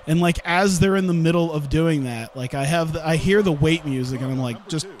 And like as they're in the middle of doing that, like I hear the wait music, and I'm like,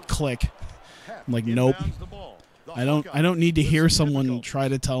 just click. I'm like, nope. I don't need to hear someone try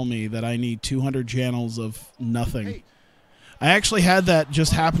to tell me that I need 200 channels of nothing. I actually had that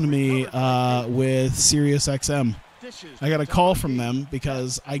just happen to me with SiriusXM. I got a call from them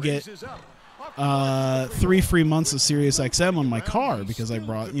because I get 3 free months of SiriusXM on my car, because I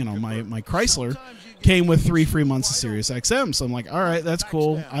brought, you know, my Chrysler came with 3 free months of SiriusXM. So I'm like, all right, that's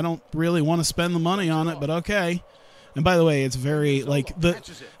cool. I don't really want to spend the money on it, but okay. And by the way, it's very like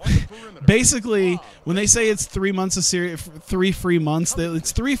basically when they say it's 3 months of 3 free months,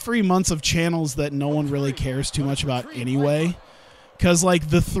 it's 3 free months of channels that no one really cares too much about anyway. Because like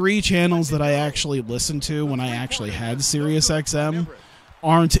the 3 channels that I actually listened to when I actually had SiriusXM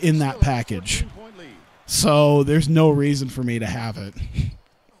aren't in that package, so there's no reason for me to have it.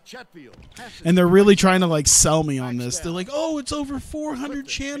 And they're really trying to like sell me on this. They're like, oh, it's over 400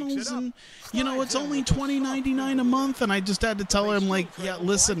 channels, and you know, it's only $20.99 a month. And I just had to tell them, like, yeah,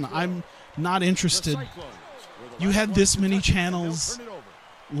 listen, I'm not interested. You had this many channels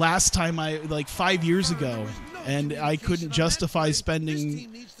last time, like 5 years ago, and I couldn't justify spending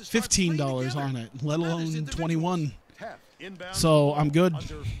 $15 on it, let alone $21. So I'm good.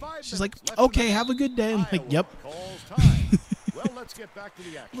 She's like, okay, have a good day. I'm like, yep.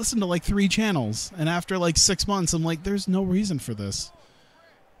 Listen to like 3 channels, and after like 6 months, I'm like, there's no reason for this.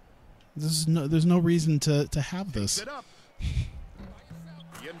 There's no reason to have this.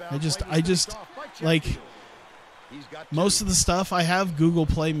 I just like most of the stuff I have Google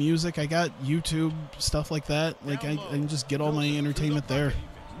Play Music. I got YouTube, stuff like that. Like I can just get all my entertainment there.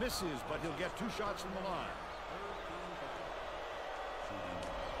 Misses, but he'll get 2 shots from the line.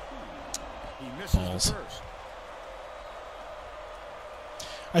 He misses Balls. the first.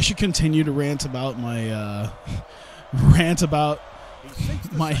 I should continue to rant about my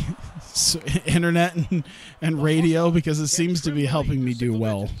internet and radio, because it seems to be helping me do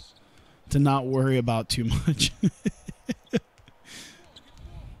well, to not worry about too much.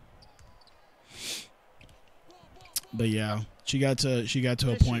 But yeah, she got to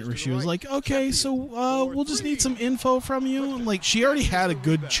a point where she was like, okay, so we'll just need some info from you. And like, she already had a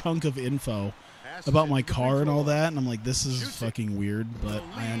good chunk of info about my car and all that, and I'm like, this is fucking weird, but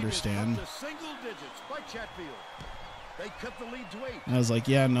I understand. And I was like,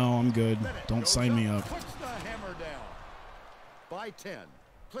 yeah, no, I'm good. Don't sign me up. Puts the hammer down. By 10,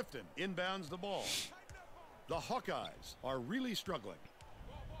 Clifton inbounds the ball. The Hawkeyes are really struggling.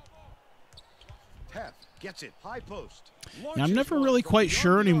 Heth gets it, high post. Now, I'm never really quite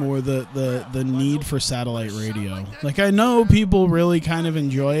sure anymore the need for satellite radio. Like, I know people really kind of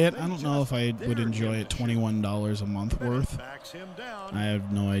enjoy it. I don't know if I would enjoy it $21 a month worth. I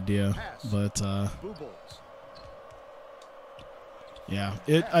have no idea, but yeah,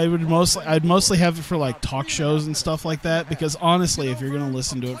 I'd mostly have it for like talk shows and stuff like that, because honestly, if you're gonna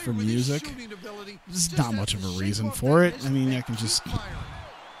listen to it for music, there's not much of a reason for it. I mean, I can just,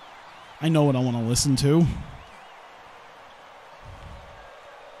 I know what I want to listen to.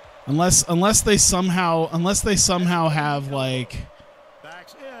 Unless they somehow have like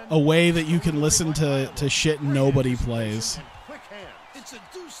a way that you can listen to shit nobody plays. It's a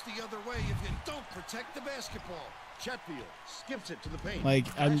deuce the other way if you don't protect the basketball. Chatfield skips it to the paint. Like,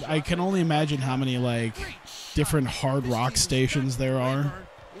 I can only imagine how many like different hard rock stations there are,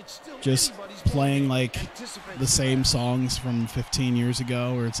 just playing like the same songs from 15 years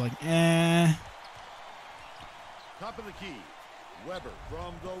ago, where it's like, eh. Top of the key. Weber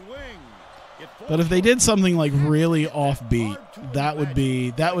from the wing. But if they did something like really offbeat, that would be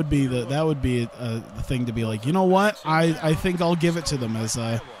the thing to be like, you know what? I think I'll give it to them as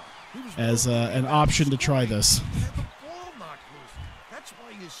an option to try this.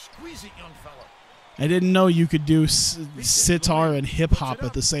 I didn't know you could do sitar and hip hop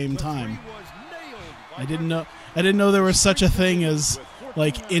at the same time. I didn't know there was such a thing as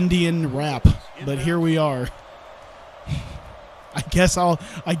like Indian rap, but here we are. I guess I'll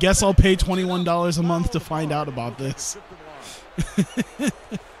pay $21 a month to find out about this.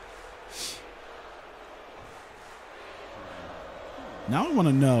 Now I want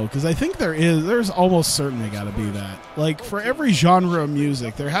to know, because I think there's almost certainly got to be that. Like, for every genre of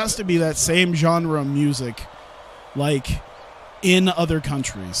music, there has to be that same genre of music, like, in other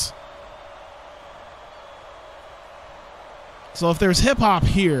countries. So if there's hip-hop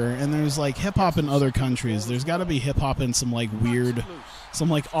here, and there's, like, hip-hop in other countries, there's got to be hip-hop in some, like, weird, some,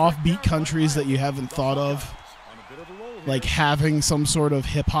 like, offbeat countries that you haven't thought of. Like, having some sort of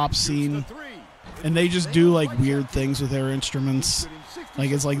hip-hop scene. And they just do, like, weird things with their instruments.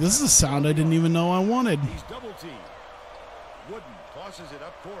 Like, it's like, this is a sound I didn't even know I wanted. He's double teamed. Wooden tosses it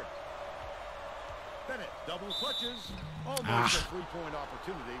up court. Bennett double clutches. Almost a three-point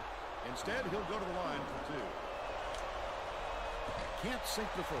opportunity. Instead, he'll go to the line for two. Can't sink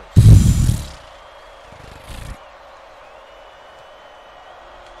the first.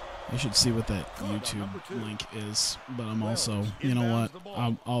 I should see what that YouTube link is, but I'm also, you know what?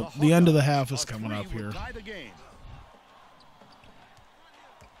 The end of the half is coming up here.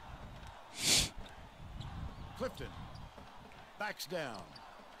 Clifton backs down.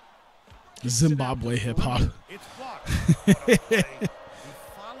 Zimbabwe hip hop. It's blocked. He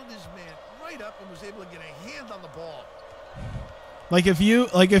followed his man right up and was able to get a hand on the ball. Like if you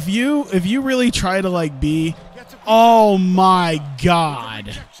really try to like be, oh my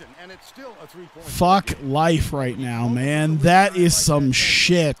God. Fuck life right now, man. That is some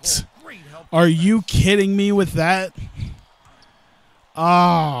shit. Are you kidding me with that?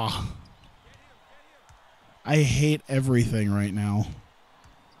 Ah. I hate everything right now.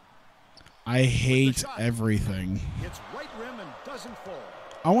 I hate everything.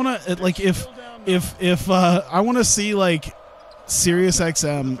 I want to like if I want to see like Sirius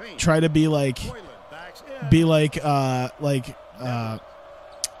XM try to be like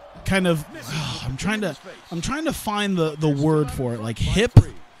kind of I'm trying to find the word for it, like hip.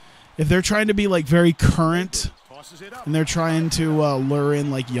 If they're trying to be like very current and they're trying to lure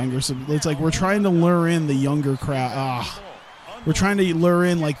in like younger, it's like we're trying to lure in the younger crowd. We're trying to lure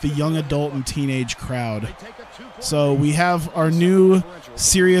in like the young adult and teenage crowd. So we have our new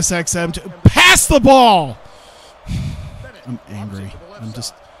Sirius XM to pass the ball. I'm angry. I'm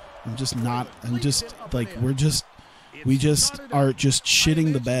just like we just are just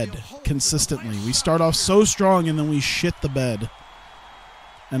shitting the bed consistently. We start off so strong and then we shit the bed.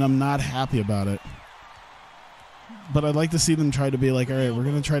 And I'm not happy about it. But I'd like to see them try to be like, all right, we're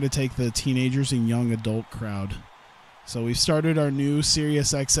going to try to take the teenagers and young adult crowd. So we've started our new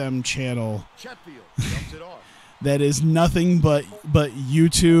Sirius XM channel that is nothing but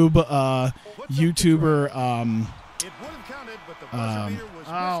YouTuber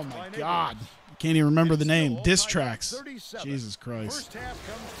oh my God, can't even remember the name. Diss tracks. Jesus Christ.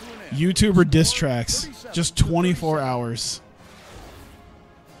 YouTuber diss tracks. Just 24 hours.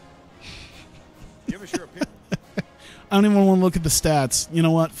 I don't even want to look at the stats. You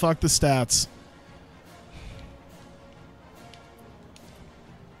know what? Fuck the stats.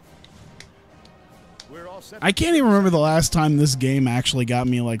 I can't even remember the last time this game actually got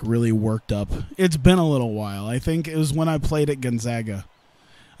me like really worked up. It's been a little while. I think it was when I played at Gonzaga.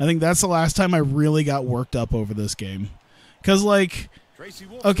 I think that's the last time I really got worked up over this game. Because like,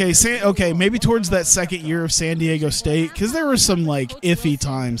 okay, maybe towards that second year of San Diego State, because there were some like iffy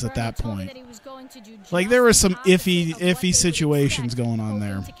times at that point. Like there were some iffy situations going on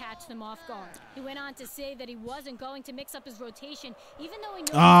there. He went on to say that he wasn't going to mix up his rotation, even though he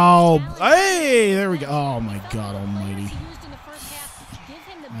hey, there we go. Oh my God Almighty.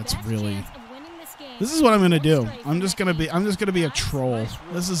 That's really. This is what I'm gonna do. I'm just gonna be a troll.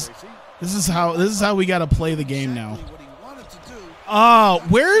 This is how we gotta play the game now. Are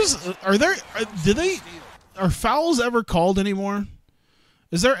fouls ever called anymore?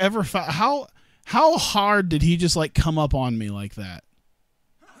 Is there ever how hard did he just like come up on me like that?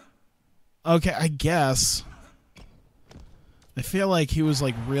 Okay, I guess. I feel like he was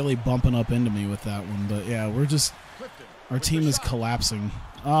like really bumping up into me with that one, but yeah, our team is collapsing.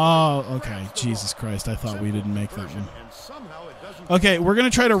 Oh, okay. Jesus Christ, I thought we didn't make that one. Okay, we're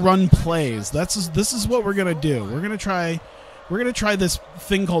gonna try to run plays. This is what we're gonna do. We're gonna try this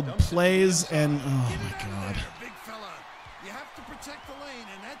thing called plays, and oh my God. Big fella, you have to protect the lane,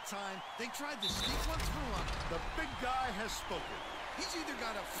 and that time they tried to sneak one through on him. The big guy has spoken. He's either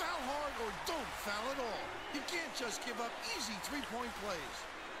got to foul hard or don't foul at all. You can't just give up easy three-point plays.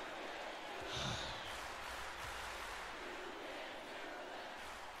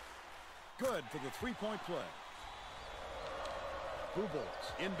 Good for the three-point play.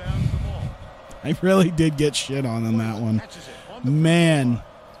 Bubolz inbounds the ball. I really did get shit on that one. Man,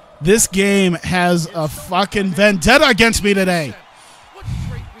 this game has a fucking vendetta against me today.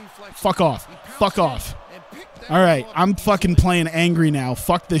 Fuck off. Fuck off. that All right, off. I'm fucking playing angry now.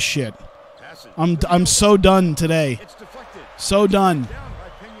 Fuck this shit. I'm so done today. It's deflected. So done. Down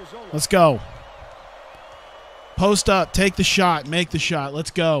by Peñasola. Let's go. Post up. Take the shot. Make the shot.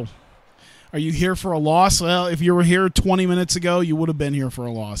 Let's go. Are you here for a loss? Well, if you were here 20 minutes ago, you would have been here for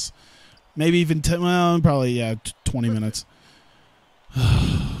a loss. Maybe even 10, well, probably, yeah, 20 minutes.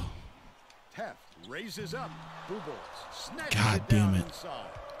 Taft raises up. Bubbles snatches God it down damn it. inside.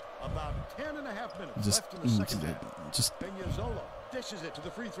 About 10 and a half minutes Just, left in the second half. just, Peñasola dishes it to the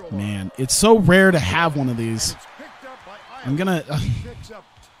free throw line. man, it's so rare to have one of these. And it's picked up by I'm Iowa. gonna- He picks up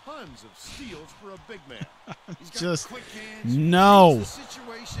tons of steals for a big man. He's got Just, quick hands, no. reads the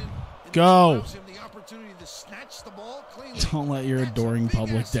situation, and Go. this allows him the opportunity to snatch the ball cleanly. Don't let your That's a adoring big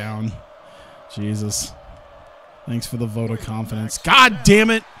public asset. down. Jesus. Thanks for the vote of confidence. God damn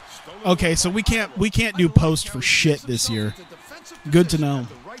it. Okay, so we can't do post for shit this year. Good to know.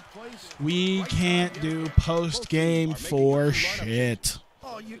 We can't do post game for shit.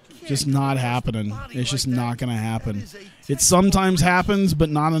 Just not happening. It's just not going to happen. It sometimes happens,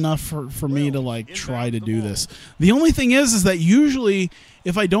 but not enough for me to like try to do this. The only thing is that usually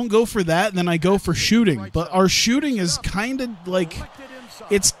if I don't go for that, then I go for shooting. But our shooting is kind of like,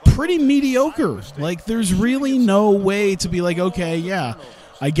 it's pretty mediocre. Like there's really no way to be like, okay, yeah,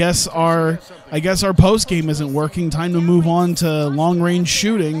 I guess our post game isn't working. Time to move on to long range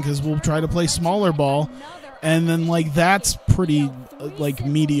shooting because we'll try to play smaller ball. And then, like, that's pretty, like,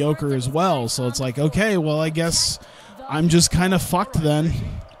 mediocre as well. So it's like, okay, well, I guess I'm just kind of fucked then.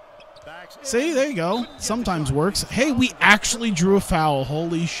 See, there you go. Sometimes works. Hey, we actually drew a foul.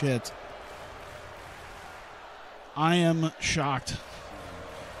 Holy shit. I am shocked.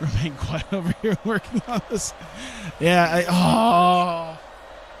 Remain quiet over here working on this. Yeah,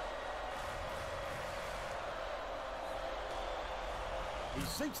 He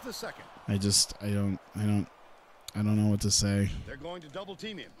sinks the second. I don't know what to say. They're going to double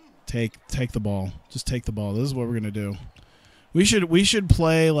team him. Take the ball. Just take the ball. This is what we're gonna do. We should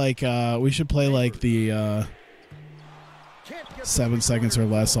play like the 7 seconds or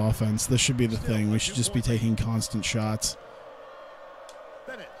less offense. This should be the thing. We should just be taking constant shots.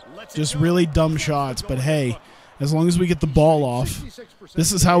 Just really dumb shots, but hey, as long as we get the ball off,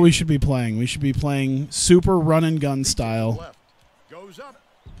 this is how we should be playing. We should be playing super run and gun style.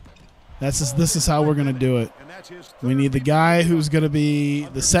 This is how we're going to do it. We need the guy who's going to be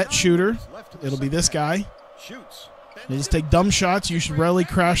the set shooter. It'll be this guy. They just take dumb shots. You should rarely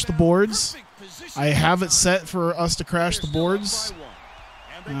crash the boards. I have it set for us to crash the boards.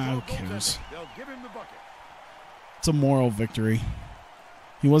 Who cares? It's a moral victory.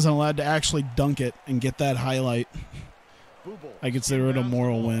 He wasn't allowed to actually dunk it and get that highlight. I consider it a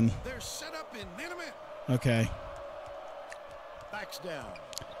moral win. Okay.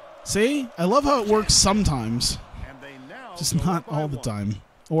 See? I love how it works sometimes. Just not all the time.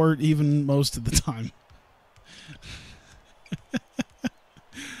 Or even most of the time.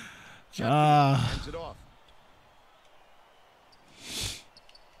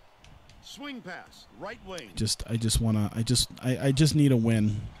 Swing pass, right wing. I just need a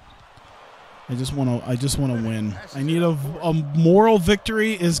win. I just want to win. I need a moral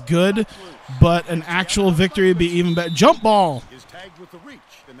victory is good, but an actual victory would be even better. Jump ball.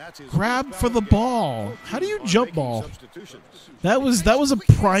 Grab for the ball. How do you jump ball? That was a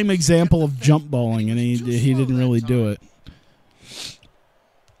prime example of jump balling, and he didn't really do it.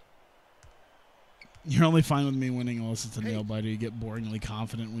 You're only fine with me winning unless it's a nail biter. You get boringly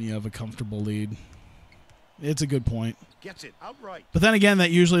confident when you have a comfortable lead. It's a good point. Gets it outright. But then again, that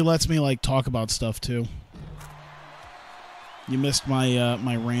usually lets me like talk about stuff too. You missed my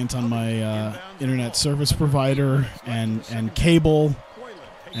my rant on my internet service provider and cable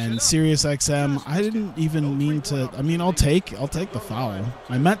and Sirius XM. I didn't even mean to. I mean, I'll take the foul.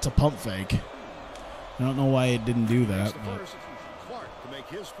 I meant to pump fake. I don't know why it didn't do that. But Clark to make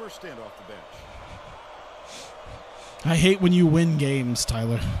his first stand off the bench. I hate when you win games,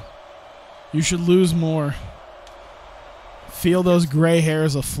 Tyler. You should lose more. Feel those gray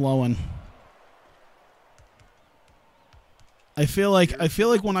hairs a-flowing. I feel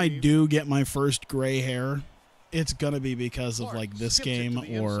like when I do get my first gray hair, it's gonna be because of like this game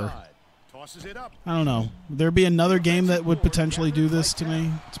or I don't know. There be another game that would potentially do this to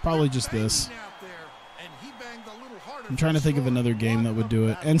me. It's probably just this. I'm trying to think of another game that would do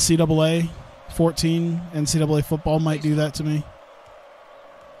it. NCAA 14, NCAA football might do that to me.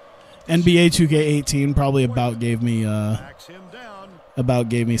 NBA 2K18 probably about gave me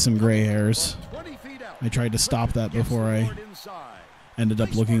some gray hairs. I tried to stop that before I ended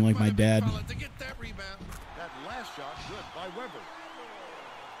up looking like my dad.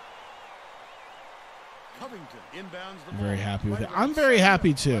 Covington inbounds the I'm very ball. happy with Right it. around I'm very center,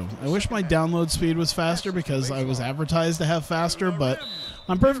 happy too. left of I the wish my second half. download speed was faster because I was advertised to have faster, but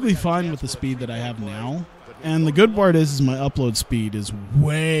I'm perfectly fine with the speed that I have now. And the good part is my upload speed is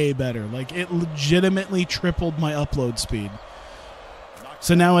way better. Like, it legitimately tripled my upload speed.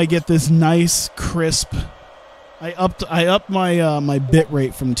 So now I get this nice, crisp. I upped my my bit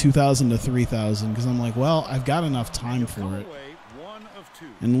rate from 2,000 to 3,000 because I'm like, well, I've got enough time for it.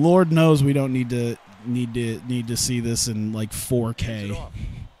 And Lord knows we don't need to see this in like 4K.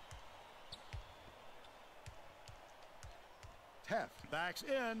 Backs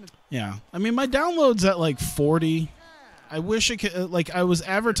in. Yeah, I mean my download's at like 40. I wish it could, like, I was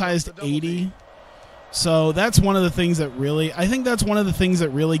advertised 80. So that's one of the things that really, I think that's one of the things that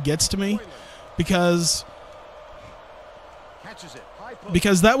really gets to me, because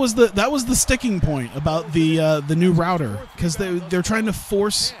that was the sticking point about the new router, because they're trying to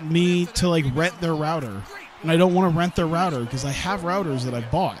force me to like rent their router, and I don't want to rent their router because I have routers that I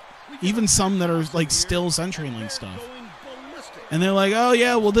bought, even some that are like still CenturyLink stuff. And they're like, oh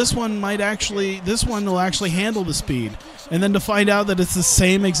yeah, well this one will actually handle the speed. And then to find out that it's the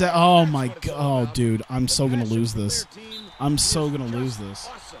same exact, oh my god, oh dude, I'm so gonna lose this. I'm so gonna lose this.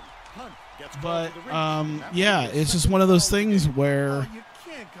 But yeah, it's just one of those things where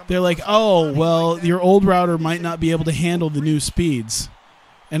they're like, oh well, your old router might not be able to handle the new speeds.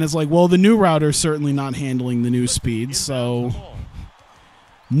 And it's like, well, the new router's certainly not handling the new speeds, so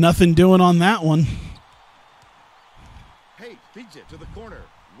nothing doing on that one. Feeds it to the corner.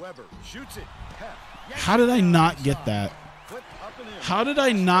 Weber shoots it. How did I not get that? How did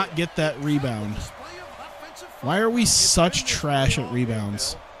I not get that rebound? Why are we such trash at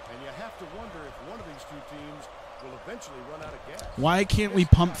rebounds? And you have to wonder if one of these two teams will eventually run out of gas. Why can't we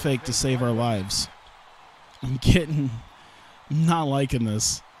pump fake to save our lives? I'm not liking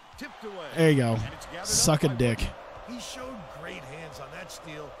this. There you go. Suck a dick. He showed great hands on that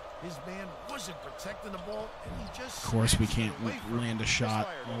steal. His man wasn't protecting the ball, and he just... Of course, we can't land a shot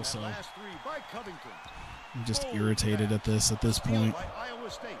also. I'm just irritated at this point. I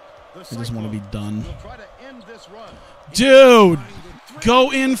just want to be done. Dude!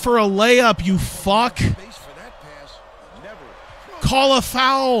 Go in for a layup, you fuck! Call a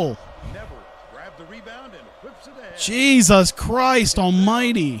foul! Jesus Christ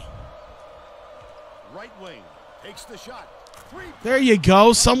almighty! Right wing takes the shot. There you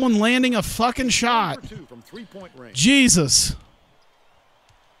go. Someone landing a fucking shot. Jesus.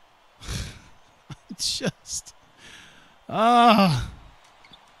 It's just...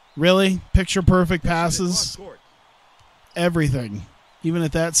 really? Picture perfect passes? Everything. Even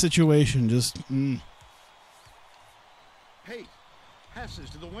at that situation, just... Pate passes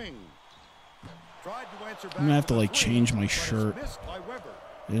to the wing. Tried to answer back. I'm going to have to, like, change my shirt.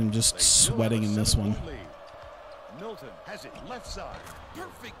 I'm just sweating in this one. Milton has it left side.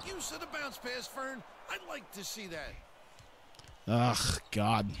 Perfect use of the bounce pass, Fern. I'd like to see that. Ugh,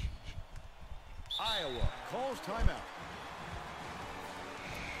 God. Iowa calls timeout.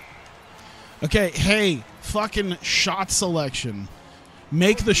 Okay, hey, fucking shot selection.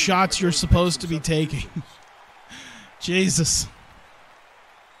 Make the shots you're supposed to be taking. Jesus.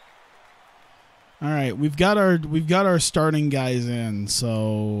 All right, we've got our starting guys in,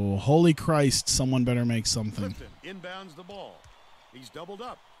 so holy Christ, someone better make something. Clifton inbounds the ball. He's doubled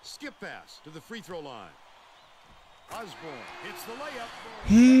up. Skip pass to the free throw line. Osborne hits the layup.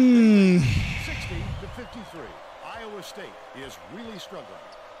 60 to 53. Iowa State is really struggling.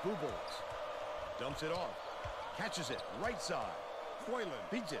 Boobles dumps it off. Catches it right side. Boylan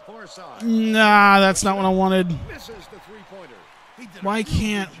beats it far side. Nah, that's not what I wanted. Misses the three-pointer. Why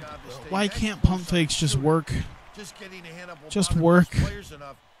can't pump fakes just work? Just work.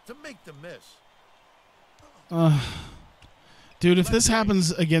 Dude, if this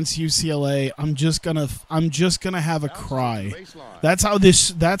happens against UCLA, I'm just gonna have a cry. That's how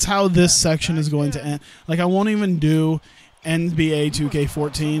this section is going to end. Like, I won't even do NBA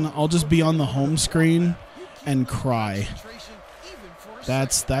 2K14. I'll just be on the home screen and cry.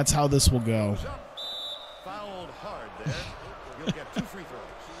 That's how this will go. Fouled hard there. He'll get 2 free throws.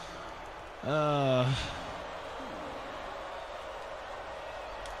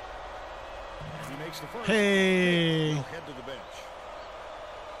 He makes the first. Hey. Head to the bench.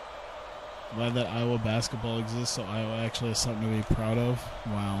 Glad that Iowa basketball exists, so Iowa actually has something to be proud of.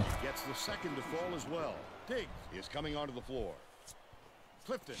 Wow. Gets the second to fall as well. Diggs is coming onto the floor.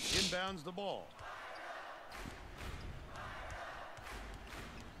 Clifton inbounds the ball.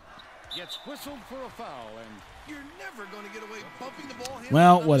 Gets whistled for a foul, and You're never going to get away bumping the ball.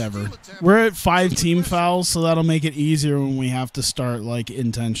 Well, whatever. We're at 5 team fouls, so that'll make it easier when we have to start like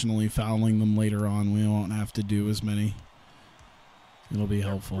intentionally fouling them later on. We won't have to do as many. It'll be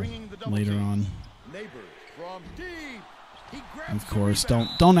helpful later on. Of course,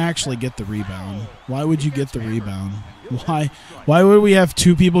 don't actually get the rebound. Why would you get the rebound? Why would we have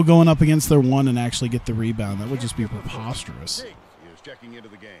 2 people going up against their 1 and actually get the rebound? That would just be preposterous. He is checking into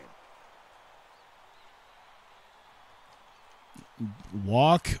the game.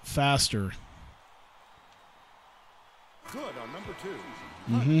 Walk faster. Good on number 2.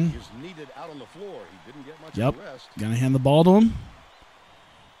 Mm-hmm. Is needed out on the floor. He didn't get much Yep. of a rest. Gonna hand the ball to him.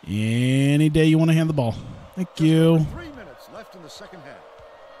 Any day you want to hand the ball. Thank you. 3 minutes left in the second half.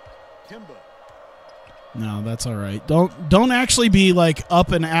 Timba. No, that's all right. Don't actually be like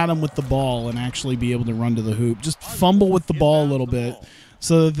up and at him with the ball and actually be able to run to the hoop. Just fumble with the ball a little bit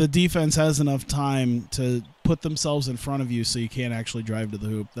so that the defense has enough time to put themselves in front of you so you can't actually drive to the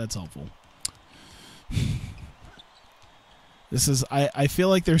hoop. That's helpful. This is I feel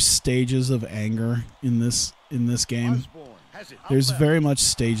like there's stages of anger in this game. There's very much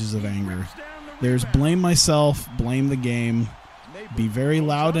stages of anger. There's blame myself, blame the game, be very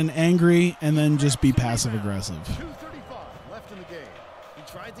loud and angry, and then just be passive aggressive.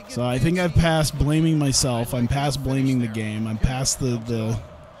 So I think I've passed blaming myself. I'm past blaming the game. I'm past the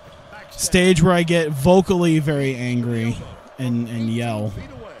stage where I get vocally very angry and yell.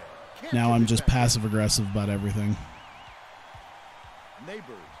 Now I'm just passive aggressive about everything.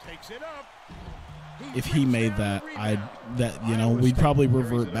 If he made that, we'd probably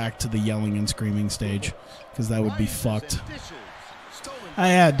revert back to the yelling and screaming stage because that would be fucked.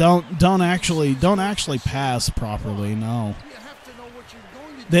 Yeah, don't actually pass properly. No.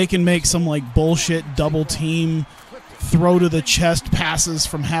 They can make some like bullshit double team throw to the chest passes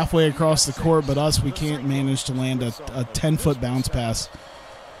from halfway across the court, but us, we can't manage to land a 10-foot bounce pass.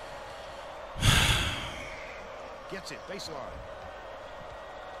 Gets it, baseline.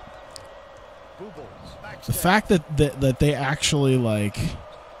 The fact that they actually like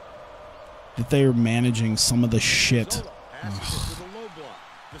that they are managing some of the shit.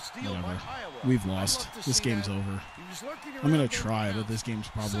 Whatever. We've lost. This game's over. I'm gonna try, but this game's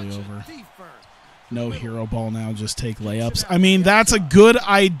probably over. No hero ball now, just take layups. I mean, that's a good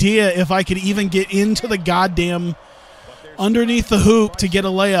idea if I could even get into the goddamn underneath the hoop to get a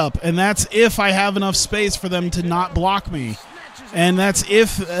layup, and that's if I have enough space for them to not block me. And that's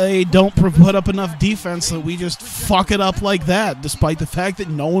if they don't put up enough defense that we just fuck it up like that, despite the fact that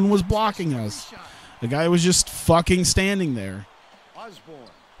no one was blocking us. The guy was just fucking standing there.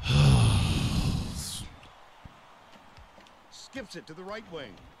 Skips it to the right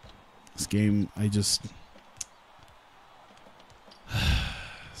wing. This game, this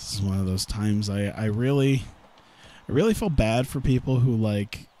is one of those times I really feel bad for people who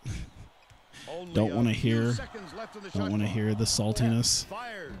like don't want to hear the saltiness.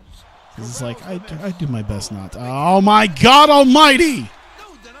 It's like I do my best not to. Oh my God Almighty!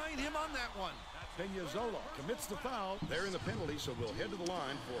 No denying him on that one. Peñazola commits the foul. They're in the penalty, so we'll head to the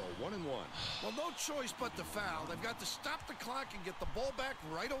line for a 1-and-1. Well, no choice but to foul. They've got to stop the clock and get the ball back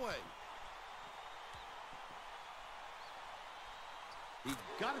right away. He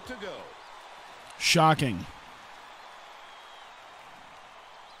got it to go. Shocking.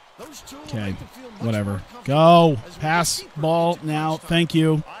 Okay, whatever. Go. Pass ball now. Thank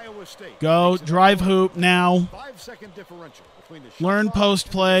you. Go. Drive hoop now. Learn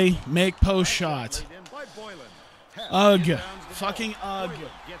post play. Make post shot. Ugh. Fucking ugh.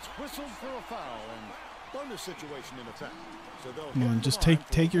 Come on, just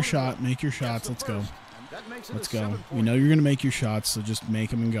take your shot. Make your shots. Let's go. Let's go. We know you're going to make your shots, so just make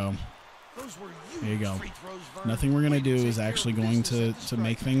them and go. There you go. Nothing we're going to do is actually going to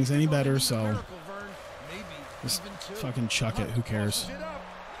make things any better, so just fucking chuck it. Who cares?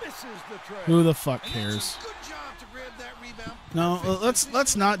 Who the fuck cares? No,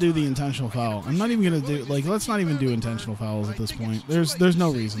 let's not do the intentional foul. I'm not even going to do, like, let's not even do intentional fouls at this point. There's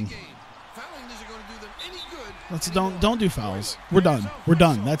no reason. Don't do fouls. We're done. We're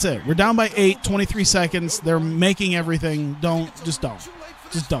done. That's it. We're down by 8, 23 seconds. They're making everything. Just don't.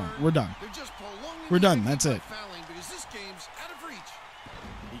 We're done. We're done. That's it.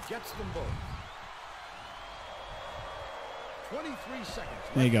 He gets them both. 23 seconds.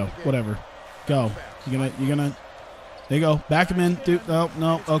 There you go. Whatever. Go. You're gonna. There you go. Back him in. Dude.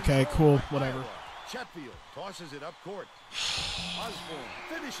 No. Okay. Cool. Whatever. Chatfield tosses it up court. Osborne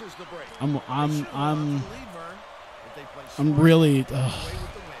finishes the break. I'm really. Stolen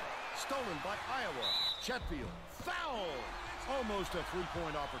by Iowa. Chatfield foul. Almost a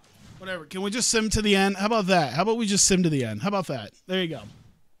 3-point opportunity. Whatever. Can we just sim to the end? How about that? How about we just sim to the end? How about that? There you go.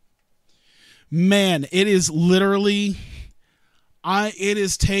 Man, it is literally... it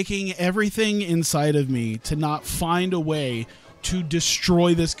is taking everything inside of me to not find a way to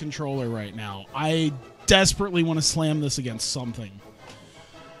destroy this controller right now. I desperately want to slam this against something.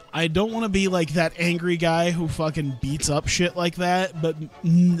 I don't want to be like that angry guy who fucking beats up shit like that, but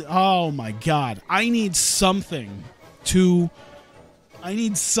oh my god. I need something to... I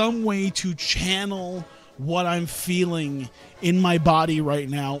need some way to channel what I'm feeling in my body right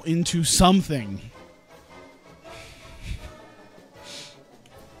now into something.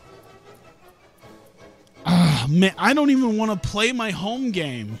 Man, I don't even want to play my home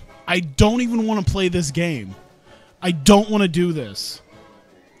game. I don't even want to play this game. I don't want to do this.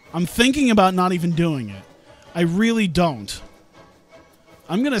 I'm thinking about not even doing it. I really don't.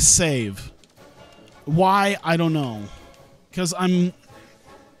 I'm going to save. Why? I don't know. Because I'm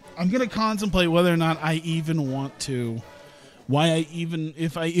going to contemplate whether or not I even want to. Why I even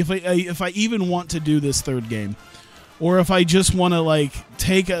if I even want to do this third game, or if I just want to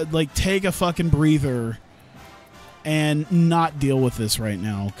take a fucking breather and not deal with this right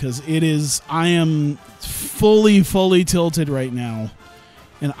now, because I am fully tilted right now,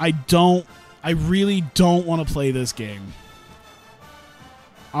 and I really don't want to play this game.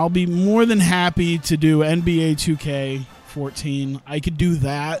 I'll be more than happy to do NBA 2K14. I could do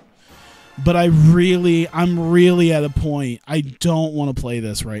that. But I'm really at a point. I don't want to play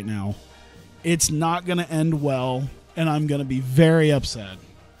this right now. It's not going to end well, and I'm going to be very upset.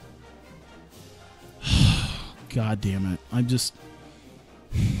 God damn it! I'm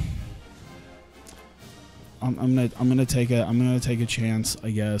gonna take a chance, I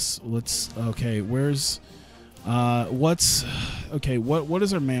guess. Okay. Where's what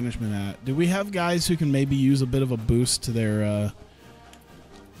is our management at? Do we have guys who can maybe use a bit of a boost to their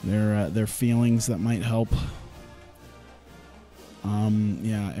feelings that might help?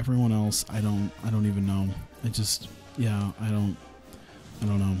 Yeah, everyone else, I don't even know. I don't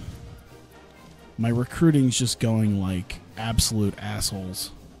know. My recruiting's just going like absolute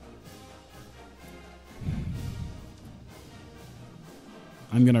assholes.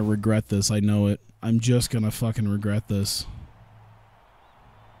 I'm gonna regret this, I know it. I'm just gonna fucking regret this.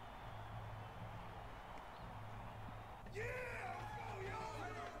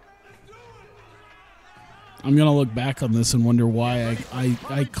 I'm going to look back on this and wonder why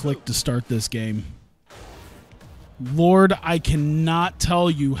I clicked to start this game. Lord, I cannot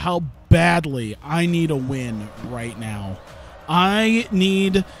tell you how badly I need a win right now.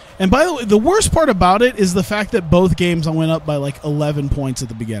 And by the way, the worst part about it is the fact that both games I went up by like 11 points at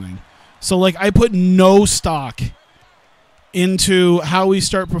the beginning. So like I put no stock into how we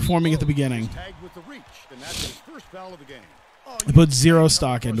start performing at the beginning. I put zero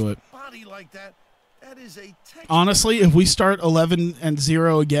stock into it. Honestly, if we start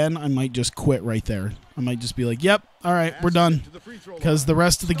 11-0 again, I might just quit right there. I might just be like, yep, all right, we're done. Because the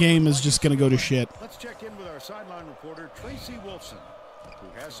rest of the game is just going to go to shit. Let's check in with our sideline reporter, Tracy Wolfson, who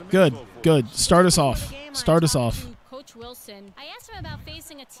has some good. info for us. Start us off. Start us off. Coach Wilson, I asked him about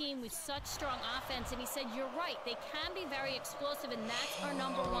facing a team with such strong offense, and he said, you're right, they can be very explosive, and that's our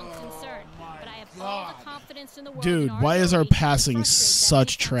number one concern. But I have all the confidence in the world. Dude, why is our passing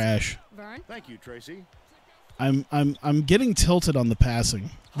such trash? Vern? Thank you, Tracy. I'm getting tilted on the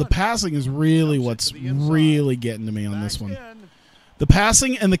passing. The passing is really what's really getting to me on this one. The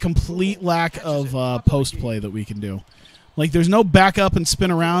passing and the complete lack of post play that we can do. Like, there's no back up and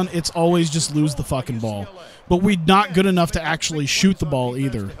spin around. It's always just lose the fucking ball. But we're not good enough to actually shoot the ball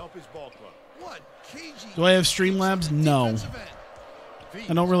either. Do I have Streamlabs? No.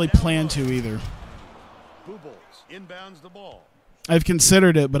 I don't really plan to either. I've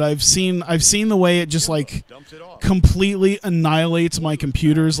considered it, but I've seen the way it just like completely annihilates my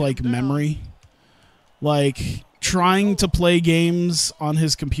computer's like memory. Like trying to play games on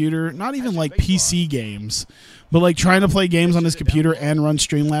his computer, not even like PC games, but like trying to play games on his computer and run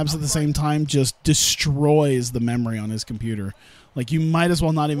Streamlabs at the same time just destroys the memory on his computer. Like you might as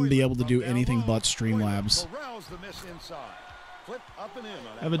well not even be able to do anything but Streamlabs.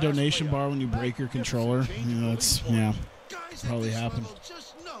 I have a donation bar when you break your controller. Yeah, probably happened.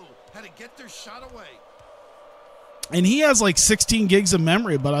 And he has like 16 gigs of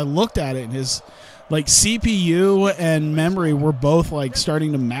memory, but I looked at it and his like CPU and memory were both like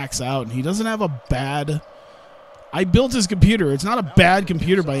starting to max out, and he doesn't have a bad... I built his computer. It's not a bad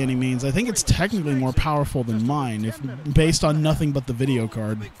computer by any means. I think it's technically more powerful than mine, based on nothing but the video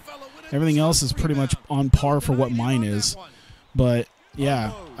card. Everything else is pretty much on par for what mine is. But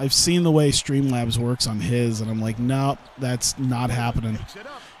yeah, I've seen the way Streamlabs works on his, and I'm like, no, that's not happening.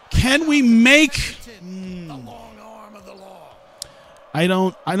 Can we make? The long arm of the law. I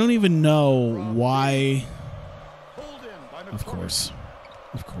don't even know why. Pulled in by Of McCormick. course.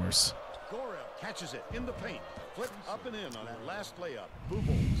 Of course. Gorel catches it in the paint. Flip up and in on that last layup.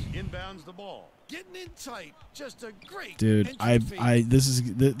 Boobles inbounds the ball. Getting in tight. Just a great Dude, entry feed.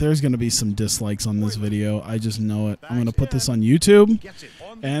 there's going to be some dislikes on this video. I just know it. I'm going to put this on YouTube, Gets it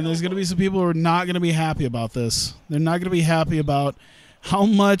on the and there's going to elbow. be some people who are not going to be happy about this. They're not going to be happy about how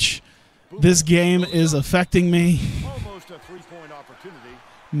much this game is affecting me. Almost a three-point opportunity.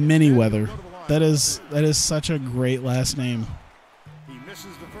 Miniweather. That is such a great last name. He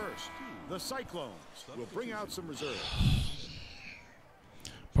misses the first. The Cyclones will bring out some reserves.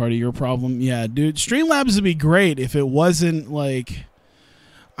 Part of your problem. Yeah, dude, Streamlabs would be great if it wasn't like,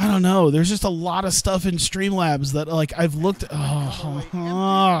 I don't know, there's just a lot of stuff in Streamlabs that like I've looked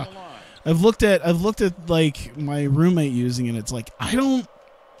I've looked at like my roommate using it. It's like I'm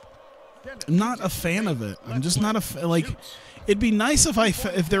not a fan of it. I'm just not like it'd be nice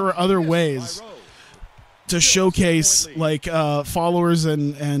if there were other ways to showcase like followers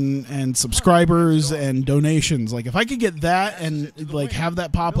and subscribers and donations. Like if I could get that and like have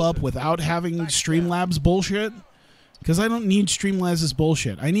that pop up without having Streamlabs bullshit, because I don't need Streamlabs'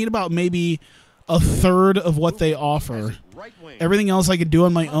 bullshit. I need about maybe a third of what they offer. Everything else I could do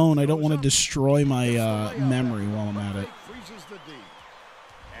on my own. I don't want to destroy my memory while I'm at it. Freezes the D.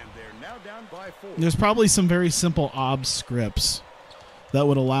 And they're now down by 4. There's probably some very simple obs scripts that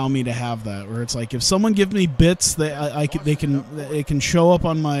would allow me to have that, where it's like if someone gives me bits that it can show up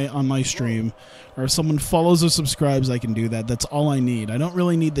on my stream, or if someone follows or subscribes, I can do that. That's all I need. I don't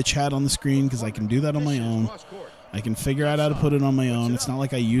really need the chat on the screen because I can do that on my own. I can figure out how to put it on my own. It's not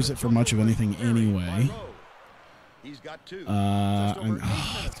like I use it for much of anything anyway. He's got 2.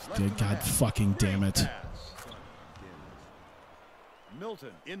 God fucking damn it.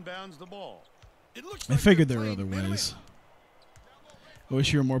 Milton inbounds the ball. It looks I like figured they're there were other playing ways. I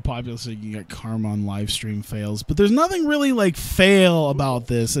wish you were more popular so you can get karma on live stream fails. But there's nothing really like fail about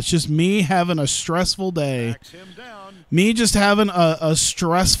this. It's just me having a stressful day. Backs him down. Me just having a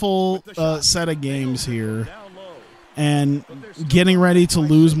stressful set of games here. Down low. And getting ready to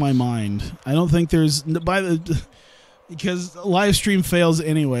lose my mind. I don't think there's because live stream fails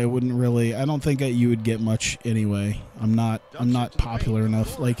anyway wouldn't really. I don't think that you would get much anyway. I'm not popular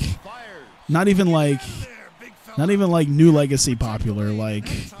enough. Like not even like New Legacy popular. Like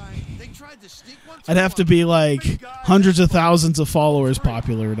I'd have to be like hundreds of thousands of followers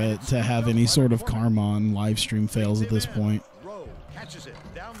popular to have any sort of karma on live stream fails at this point. Rowe catches it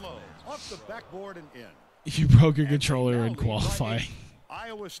down low, off the backboard and in. You broke your controller and qualify.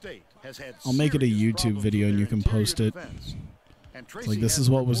 Iowa State has had I'll make it a serious YouTube problems video with and you their can post interior it. defense. And It's like Tracy this has is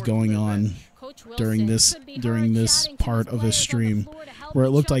what was reported going to the on bench. Coach during Wilson this could be heard chatting to part his of his players on the stream floor to help where it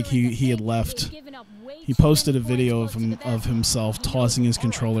each looked other like in the he had paint. left. They've given up way He too posted a many video points of close to the basket. himself tossing his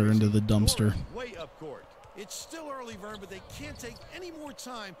controller into the dumpster. Way up court. It's still early, Vern, but they can't take any more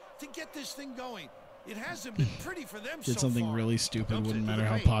time to get this thing going. It hasn't been pretty for them Did so something far. really stupid. Dumps it Wouldn't to matter the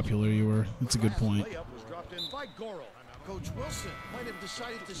how paint. popular you were. That's a good point. Layup was dropped in by Gorel. Coach Wilson might have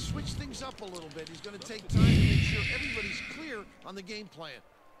decided to switch things up a little bit. He's going to take time to make sure everybody's clear on the game plan.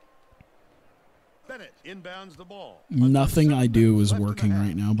 Bennett inbounds the ball. Nothing I do is working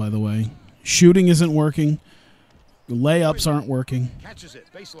right now, by the way. Shooting isn't working. Layups aren't working. Catches it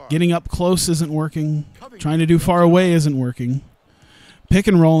baseline. Getting up close isn't working. Trying to do far away isn't working. Pick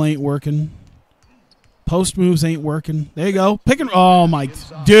and roll ain't working. Post moves ain't working. There you go. Pick and oh my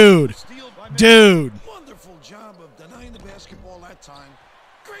dude. Steal by Bennett. Dude. Wonderful job of denying the basketball that time.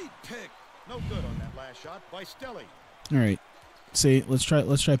 Great pick. No good on that last shot by Stelly. All right. See, let's try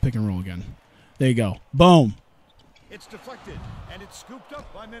pick and roll again. There you go. Boom. It's deflected and it's scooped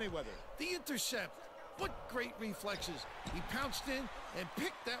up by Manyweather. The intercept. What great reflexes. He pounced in and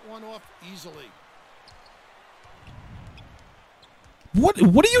picked that one off easily. What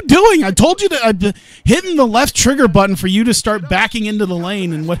are you doing? I told you to hitting the left trigger button for you to start backing into the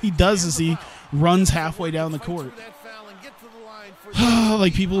lane, and what he does is he runs halfway down the court. Fight through that foul and get to the line for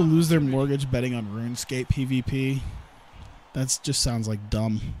Like people who lose their mortgage betting on RuneScape PvP. That just sounds like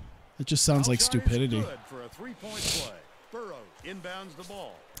dumb. It just sounds like Outside is stupidity. good for a three-point play. Burrow inbounds the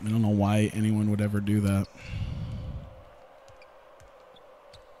ball. I don't know why anyone would ever do that.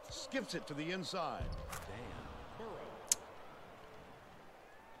 Skips it to the inside.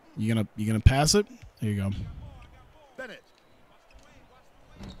 You gonna pass it? There you go. Bennett.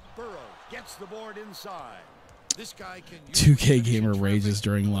 Burrow gets the board inside. this guy can 2K Gamer rages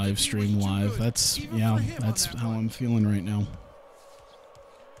during live stream live. That's that's how I'm feeling right now.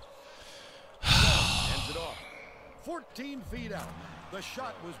 Ends it off. 14 feet out. The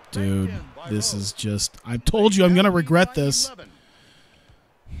shot was Dude, banked in by this Lowe. is just... I told you I'm going to regret this. 11.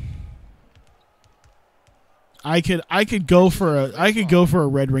 I could go for a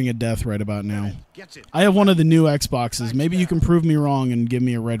red ring of death right about now. Gets it. I have one of the new Xboxes. Maybe you can prove me wrong and give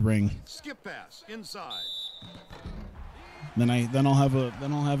me a red ring. Skip pass inside. Then I'll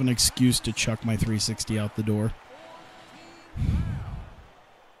have an excuse to chuck my 360 out the door.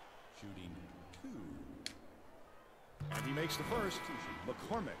 Shooting 2. And he makes the first.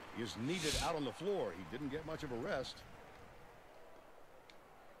 McCormick is needed out on the floor. He didn't get much of a rest.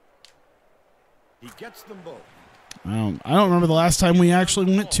 He gets them both. I don't remember the last time we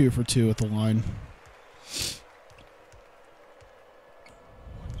actually went 2 for 2 at the line.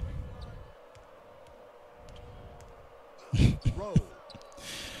 Rowe.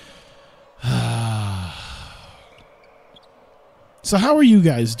 So how are you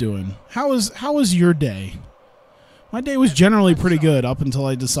guys doing? How was your day? My day was generally pretty good up until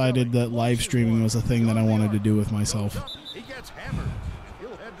I decided that live streaming was a thing that I wanted to do with myself. He gets hammered. He'll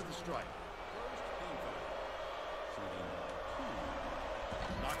head to the strike.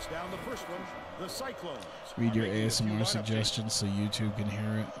 Knocks down the first one. The Cyclones. Read your are making a few ASMR lineup suggestions so YouTube can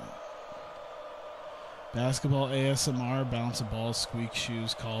hear it. Basketball ASMR, bounce a ball, squeak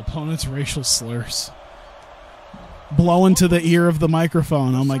shoes, call opponents racial slurs. Blow into the ear of the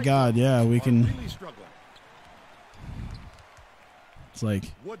microphone. Oh my god, yeah, we can. Really struggling. It's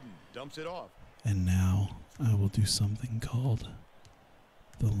like, Wooden dumps it off. and now I will do something called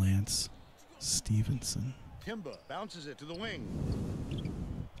the Lance Stevenson. Timba bounces it to the wing.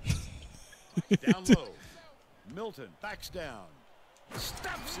 Down low. Milton backs down.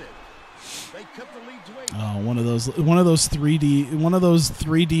 Steps it. They cut the lead to 8. Oh, one of those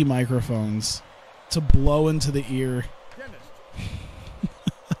 3D microphones to blow into the ear. Dennis.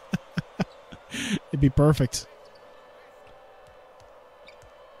 It'd be perfect.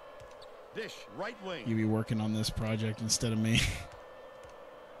 Dish right wing. You'd be working on this project instead of me.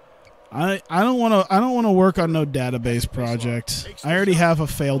 I don't want to work on no database project. I already have a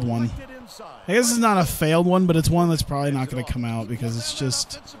failed one. Deflected inside. I guess it's not a failed one, but it's one that's probably not going to come out because it's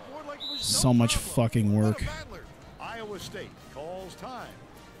just so much fucking work. Iowa State calls time.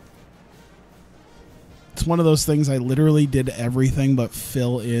 It's one of those things I literally did everything but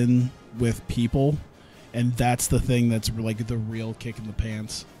fill in with people, and that's the thing that's like the real kick in the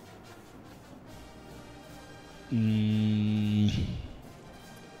pants.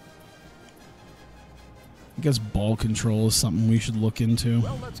 I guess ball control is something we should look into.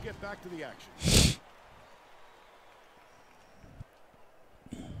 Well, let's get back to the action.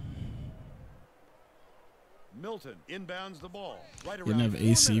 Milton inbounds the ball. Right You around didn't have 4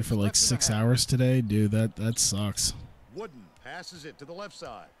 AC minutes for like left in the 6 half. hours today? Dude, that sucks. Wooden passes it to the left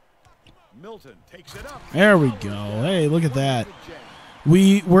side. Milton takes it up. There we go. Hey, look at that.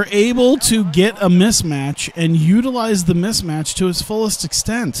 We were able to get a mismatch and utilize the mismatch to its fullest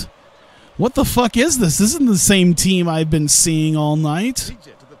extent. What the fuck is this? This isn't the same team I've been seeing all night. Feeds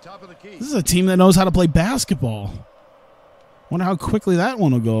it to the top of the key. This is a team that knows how to play basketball. Wonder how quickly that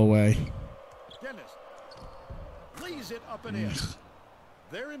one will go away. Dennis lays it up and in.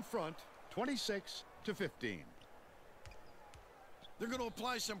 They're in front, 26-15. They're going to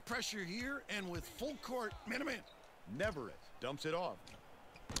apply some pressure here, and with full court, minimum. Neverett dumps it off.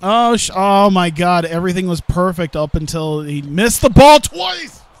 Oh my God! Everything was perfect up until he missed the ball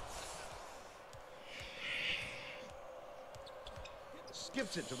twice.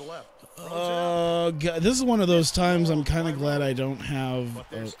 Skips it to the left. Oh God! This is one of those times I'm kind of glad I don't have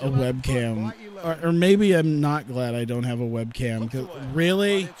a webcam, or maybe I'm not glad I don't have a webcam. 'Cause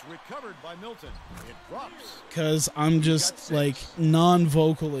really, It's recovered by Milton. It drops. because I'm just like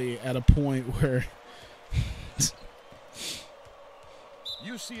non-vocally at a point where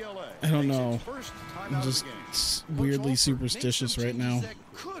UCLA. I don't takes know. its first timeout I'm of just the game. weirdly superstitious right now.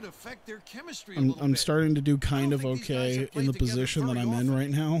 Could affect their chemistry a I'm little bit. starting to do kind of think these guys okay have in the played together position that very I'm in often. right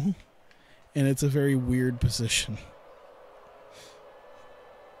now, and it's a very weird position.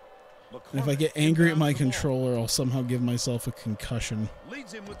 And if I get angry at my inbounds the ball. controller, I'll somehow give myself a concussion.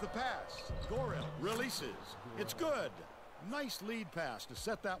 Leads him with the pass. Gorham releases. It's good. Nice lead pass to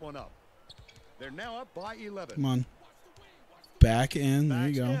set that one up. They're now up by 11. Come on. Back in. There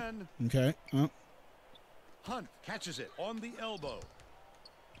you Backs go. in. Okay. Oh. Hunt catches it on the elbow.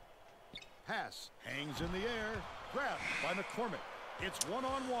 Pass hangs in the air. Grabbed by McCormick. It's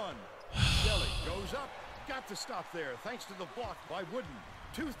one-on-one. Kelly goes up. Got to stop there thanks to the block by Wooden.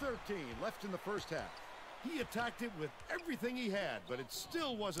 2:13 left in the first half. He attacked it with everything he had, but it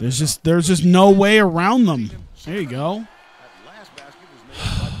still wasn't enough. There's just no way around them. There you go. That last basket was made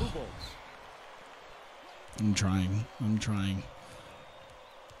by Bubolz. I'm trying.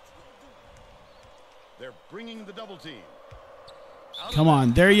 bringing the double team. Come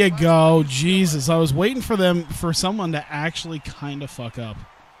on, there you go. Jesus, I was waiting for someone to actually kind of fuck up.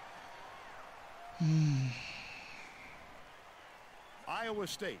 Iowa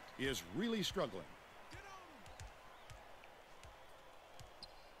State is really struggling.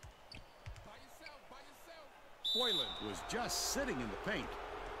 Boylan was just sitting in the paint,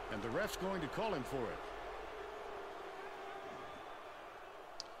 and the ref's going to call him for it.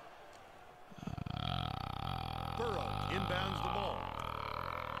 Burrow inbounds the ball.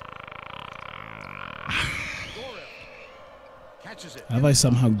 Catches it. Have I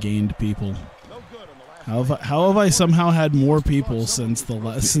somehow gained people? No good on the last How have I somehow had more people since the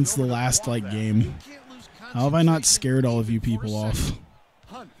last like game? How have I not scared all of you people off?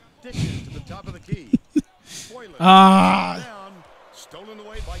 Hunt dishes to the top of the key. Boylan down, stolen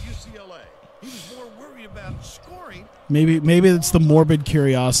away by UCLA. He was more worried about scoring. Maybe it's the morbid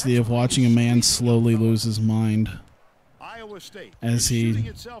curiosity of watching a man slowly lose his mind Iowa State as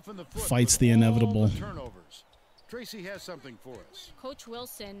he fights the inevitable. Tracy has something for us. Coach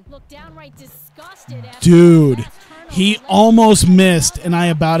Wilson looked downright disgusted after Dude, that last turnover. he almost missed, and I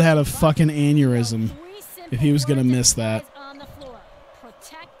about had a fucking aneurysm if he was going to miss that. On the floor.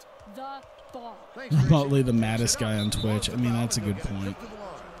 Protect the ball. Thanks, Probably the maddest guy on Twitch. I mean, that's a good point.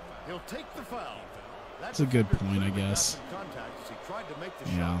 He'll take the foul. That's a good point, I guess.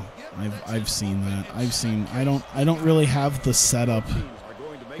 Yeah, I've seen that. I don't really have the setup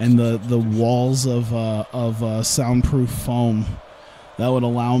and the walls of soundproof foam that would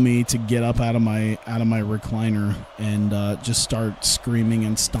allow me to get up out of my recliner and just start screaming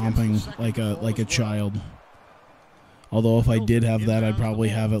and stomping like a child. Although if I did have that, I'd probably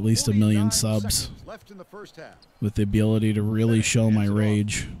have at least 1 million subs with the ability to really show my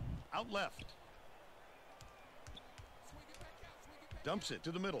rage. Out left. Dumps it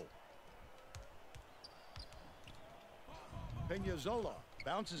to the middle. Peñazola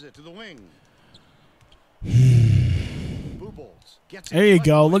bounces it to the wing. There you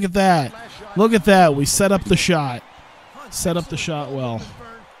go. Look at that. Look at that. We set up the shot. Set up the shot well.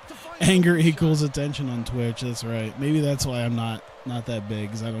 Anger equals attention on Twitch. That's right. Maybe that's why I'm not that big,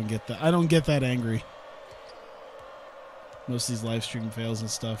 because I don't get that. I don't get that angry. Most of these live stream fails and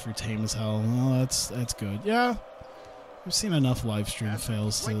stuff are tame as hell. Well, that's good. Yeah. I've seen enough live stream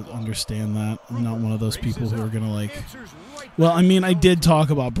fails to understand that. I'm not one of those people who are going to like... Well, I mean, I did talk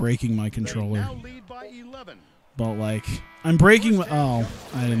about breaking my controller. But, like, I'm breaking... Oh,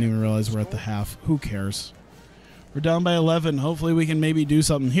 I didn't even realize we're at the half. Who cares? We're down by 11. Hopefully we can maybe do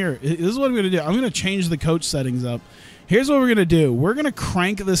something here. This is what I'm going to do. I'm going to change the coach settings up. Here's what we're going to do. We're going to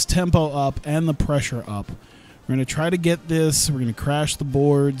crank this tempo up and the pressure up. We're going to try to get this. We're going to crash the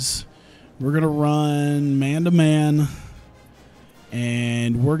boards. We're going to run man-to-man.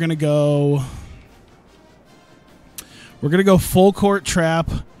 And we're gonna go full court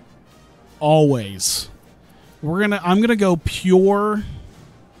trap always. I'm gonna go pure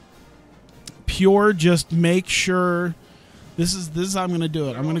just make sure this is how I'm gonna do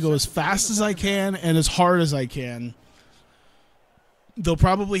it. I'm gonna go as fast as I can and as hard as I can. They'll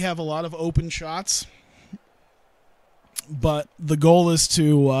probably have a lot of open shots, but the goal is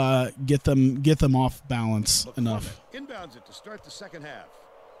to get them off balance enough. Inbounds it to start the second half.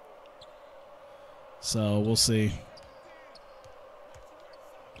 So we'll see.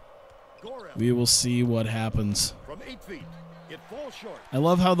 We will see what happens. From 8 feet, it falls short. I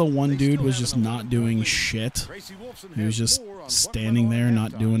love how the one dude was just not doing shit. He was just standing there,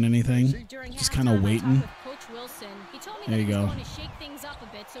 not doing anything, just kind of waiting. There you go.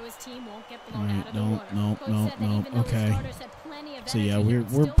 All right, no. Okay. So yeah,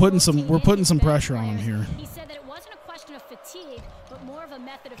 we're putting some pressure on him here. He said that it wasn't a question of fatigue, but more of a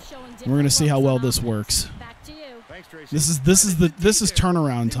method of showing we're gonna see how well this works. Back to you. Thanks, Tracy. This is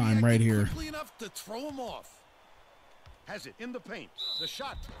turnaround time right here. Enough to throw him off. Has it in the paint. The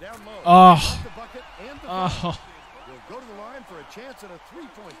shot down low. Oh. The bucket and the Oh. He'll go to the line for a chance at a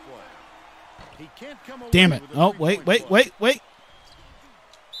three-point play. He can't come away. Damn it. with a Oh, three-point wait. play.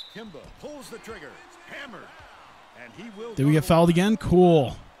 Kimba pulls the trigger. Hammered. And he will Did we get fouled again?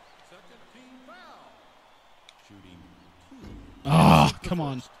 Cool. Ah, come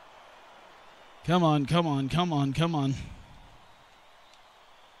on. Come on.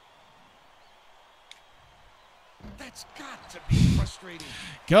 That's got to be frustrating.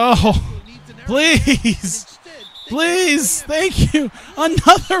 Go. Please. Please. Thank you.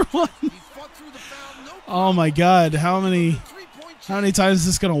 Another one. Oh my God. How many times is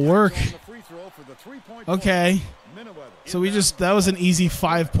this going to work? Okay. So that was an easy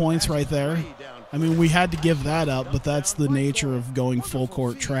 5 points right there. I mean, we had to give that up, but that's the nature of going full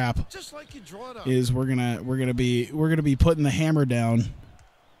court trap. Just like you draw it up. Is we're gonna be putting the hammer down.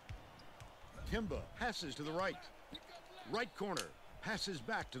 Timba passes to the right. Right corner. Passes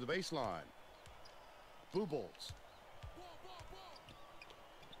back to the baseline. Boobles.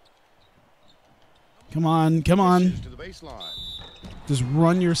 Come on, come on. To the baseline. Just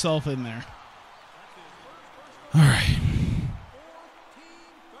run yourself in there. All right.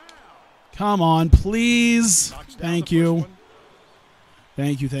 Come on, please. Thank you.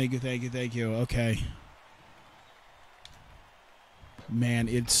 Thank you, thank you, thank you, thank you. Okay. Man,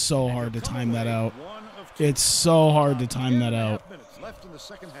 it's so hard to time that out. It's so hard to time that out. Left in the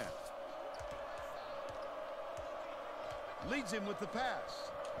second half. Leads him with the pass.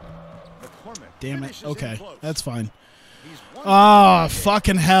 Damn it. Okay, that's fine. Ah,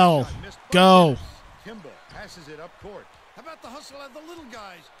 fucking hell. Go. Timba passes it up court. How about the hustle of the little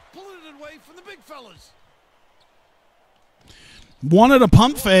guys? Pulling it away from the big fellas. Wanted a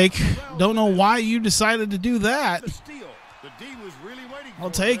pump fake. Don't know why you decided to do that. The D was really waiting for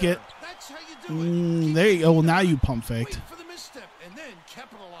I'll take it. That's how you do it. There you go. Well, now you pump faked. Wait for the misstep and then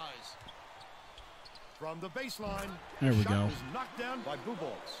capitalize. From the baseline. There we shot go. Was knocked down by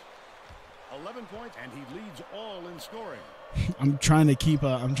Boobles. 11 points, and he leads all in scoring. I'm trying to keep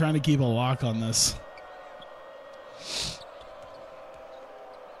a lock on this.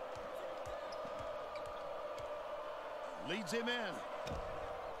 Leads him in.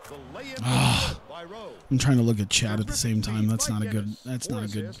 The lay-in by Rowe. I'm trying to look at chat at the same time. That's not a good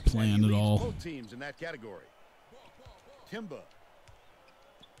plan at all. Both teams in that category. Timba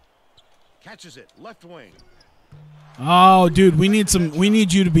catches it left wing. Oh, dude, we need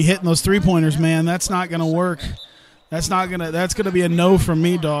you to be hitting those 3-pointers, man. That's not gonna work. That's gonna be a no from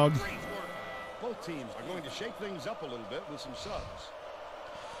me, dog. Both teams are going to shake things up a little bit with some subs.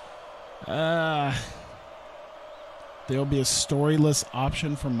 There'll be a storyless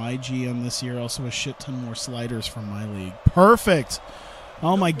option for my GM this year. Also a shit ton more sliders from my league. Perfect.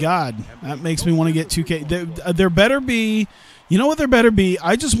 Oh my God, that makes me want to get 2K. There better be. You know what there better be?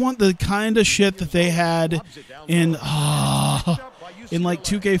 I just want the kind of shit that they had in like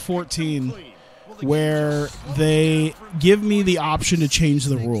 2K14, where they give me the option to change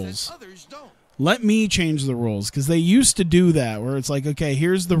the rules. Let me change the rules, because they used to do that, where it's like, okay,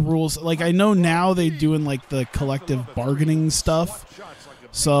 here's the rules. Like, I know now they doing like the collective bargaining stuff,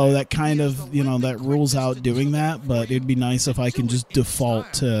 so that kind of, that rules out doing that. But it'd be nice if I can just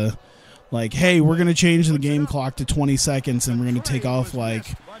default to, like, hey, we're going to change the game clock to 20 seconds, and we're going to take off, like,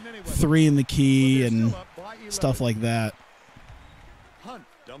 3 in the key and stuff like that. Hunt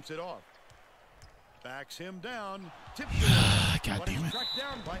dumps it off. Backs him down. God damn it.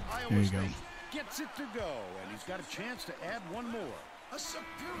 There you go. Gets it to go, and he's got a chance to add one more. A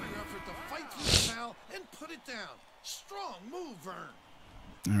superior effort to fight through the foul and put it down. Strong move, Vern.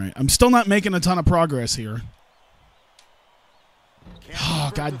 All right. I'm still not making a ton of progress here.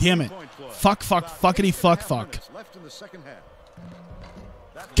 Oh, God damn it. Fuck, fuckity, fuck.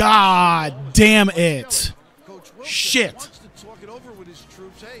 God damn it. Shit.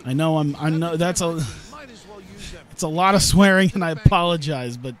 I know that's it's a lot of swearing, and I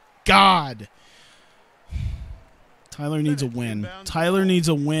apologize, but God. Tyler needs a win. Tyler needs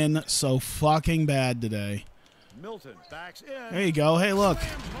a win so fucking bad today. There you go. Hey, look.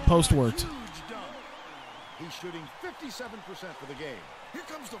 Post worked. He's shooting 57% for the game. Here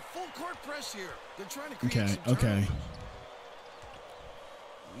comes the full court press here. They're trying to create some okay. turnovers.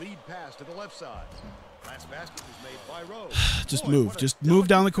 Lead pass to the left side. Last basket was made by Rose. Just move. Just move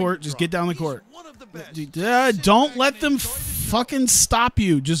down the court. Just get down the court. Don't let them fucking stop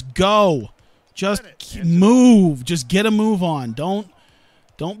you. Just go. Just move. Just get a move on. Don't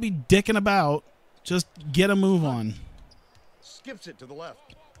be dicking about. Just get a move on. Skips it to the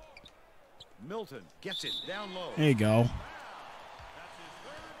left. Milton gets it down low. There you go.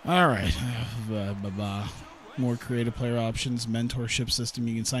 All right. More creative player options, mentorship system.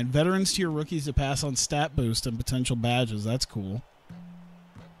 You can sign veterans to your rookies to pass on stat boost and potential badges. That's cool.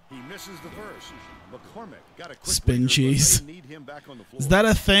 He misses the first. McCormick got a quick spin cheese. Is that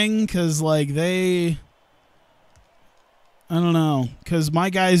a thing? Because like I don't know. Because my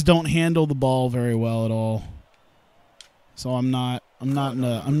guys don't handle the ball very well at all. So I'm not in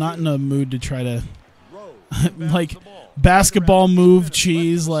a mood to try to like basketball move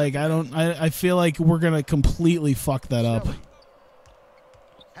cheese. Like I feel like we're gonna completely fuck that up.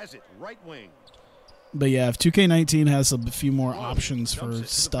 Has it right wing. But yeah, if 2K19 has a few more options for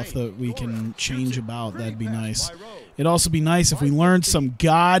stuff that we can change about, that'd be nice. It'd also be nice if we learned some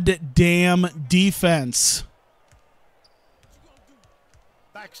goddamn defense.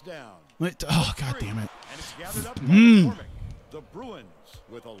 backs down. Wait, oh, God damn it. And it's gathered up by McCormick. The Bruins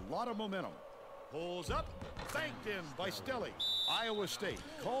with a lot of momentum. Pulls up, thanked in by Stelly. Iowa State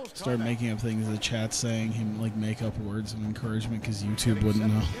calls Start timeout. making up things in the chat saying him like make up words of encouragement because YouTube wouldn't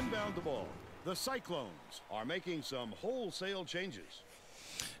know. Inbound the ball. The Cyclones are making some wholesale changes.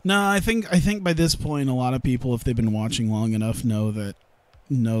 No, I think by this point a lot of people, if they've been watching long enough, know that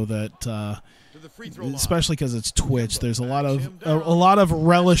To the free throw line. especially because it's Twitch. There's a lot of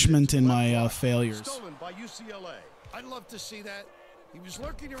relishment in my failures. Stolen by UCLA. I'd love to see that. He was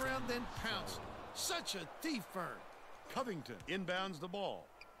lurking around, then pounced. Such a thief, Vern. Covington inbounds the ball.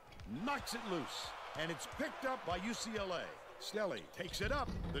 Knocks it loose. And it's picked up by UCLA. Stelly takes it up.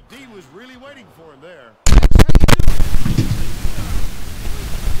 The D was really waiting for him there.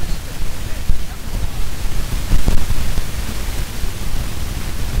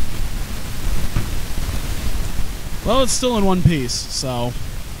 Well, it's still in one piece, so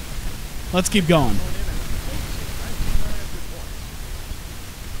let's keep going.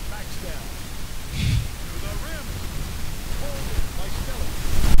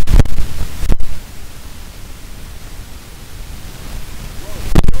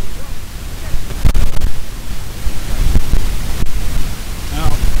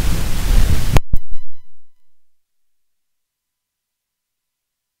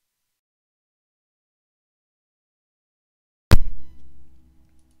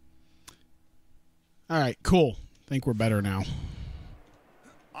 All right, cool. Think we're better now.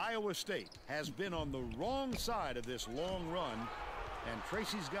 Iowa State has been on the wrong side of this long run, and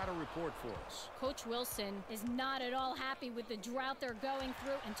Tracy's got a report for us. Coach Wilson is not at all happy with the drought they're going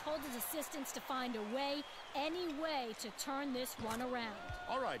through and told his assistants to find a way, any way, to turn this one around.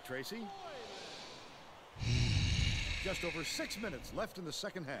 All right, Tracy. Just over 6 minutes left in the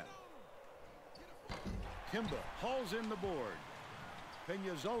second half. Kimba hauls in the board.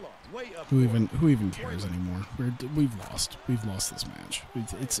 Peñazola way up. Who even cares anymore? We've lost. We've lost this match.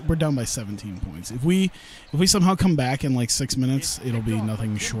 We're down by 17 points. If we somehow come back in like 6 minutes, it'll be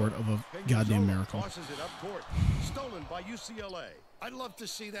nothing short of a goddamn miracle. Tosses it up court. Stolen by UCLA. I'd love to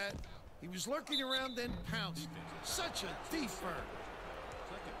see that. He was lurking around, then pounced. Such a thief, Vern.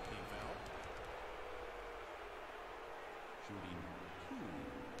 Second team foul. Shooting 2.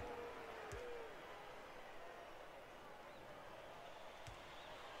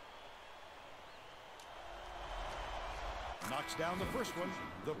 Knocks down the first one.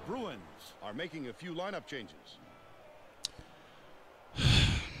 The Bruins are making a few lineup changes. He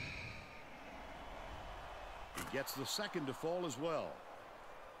gets the second to fall as well.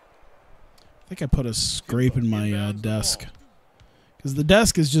 I think I put a scrape in my desk. Because the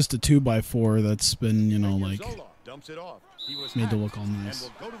desk is just a 2x4 that's been, you know, like, dumps it off. He was made to look all nice.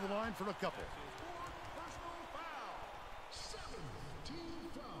 And will go to the line for a couple.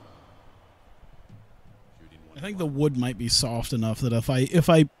 I think the wood might be soft enough that if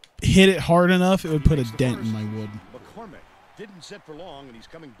I hit it hard enough, it would put a dent in my wood. McCormick didn't sit for long, and he's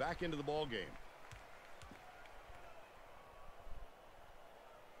coming back into the ball game.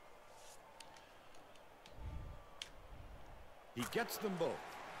 He gets them both.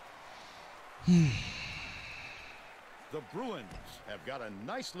 The Bruins have got a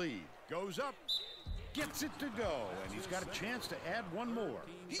nice lead. Goes up, gets it to go, and he's got a chance to add one more.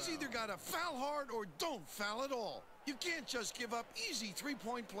 He's either got to foul hard or don't foul at all. You can't just give up easy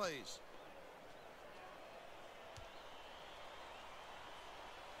three-point plays.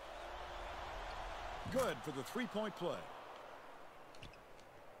 Good for the three-point play.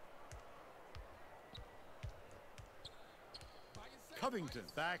 Covington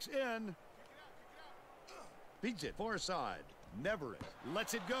backs in. Beats it far side. Never it.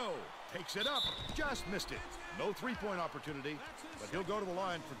 Lets it go. Takes it up. Just missed it. No three-point opportunity, but he'll go to the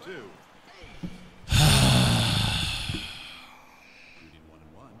line for two.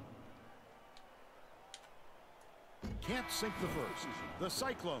 Can't sink the first. The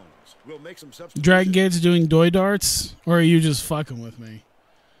Cyclones will make some substitutions. Dragon Gate's doing doy darts, or are you just fucking with me?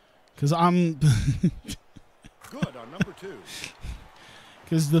 Because I'm... Good on number 2.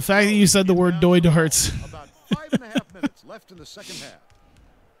 Because the fact that you said the word doy darts... About 5.5 minutes left in the second half.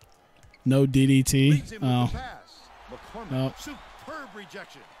 No DDT? Oh. McCormick, superb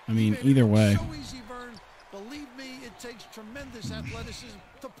rejection. I mean, either way. So easy, Vern. Believe me, it takes tremendous athleticism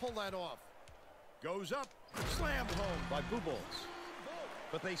to pull that off. Goes up, slammed home by Bubolz.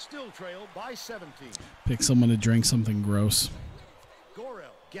 But they still trail by 17. Pick someone to drink something gross.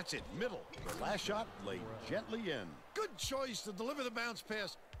 Gorel gets it middle. The last shot laid gently in. Good choice to deliver the bounce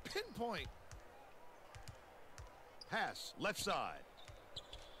pass. Pinpoint. Pass left side.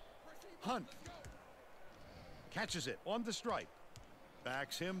 Hunt catches it on the stripe.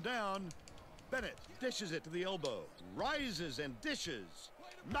 Backs him down. Bennett dishes it to the elbow. Rises and dishes.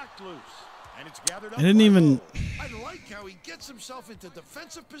 Knocked loose. And it's gathered up. I didn't even... I like how he gets himself into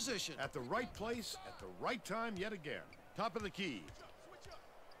defensive position. At the right place, at the right time yet again. Top of the key.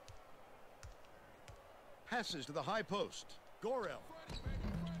 Passes to the high post. Gorel.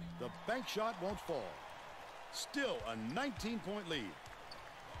 The bank shot won't fall. Still a 19-point lead.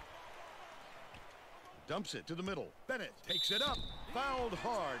 Dumps it to the middle. Bennett takes it up. Fouled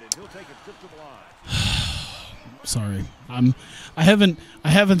hard, and he'll take a trip to the line. Sorry, I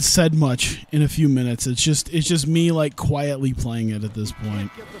haven't said much in a few minutes. It's just me like quietly playing it at this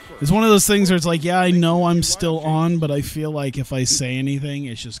point. It's one of those things where it's like, yeah, I know I'm still on, but I feel like if I say anything,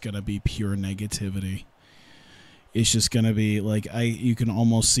 it's just gonna be pure negativity. It's just gonna be like you can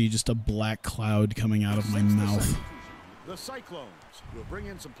almost see just a black cloud coming out of my mouth. The Cyclones will bring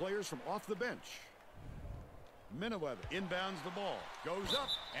in some players from off the bench. Miniweather inbounds the ball, goes up,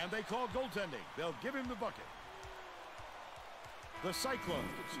 and they call goaltending. They'll give him the bucket. The Cyclones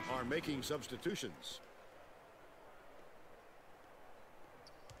are making substitutions.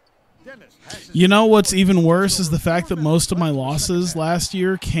 Dennis you know what's even worse is the fact that most of my losses last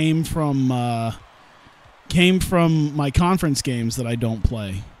year came from my conference games that I don't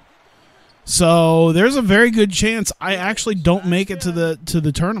play. So there's a very good chance I actually don't make it to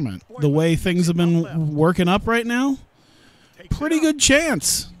the tournament. The way things have been working up right now, pretty good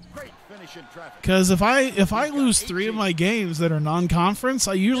chance. Because if I lose 3 of my games that are non-conference,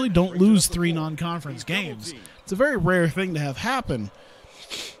 I usually don't lose 3 non-conference games. It's a very rare thing to have happen.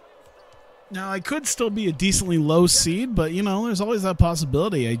 Now I could still be a decently low seed, but you know, there's always that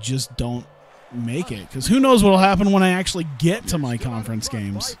possibility I just don't make it. Because who knows what will happen when I actually get to my conference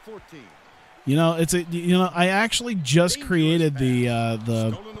games. You know, I actually just created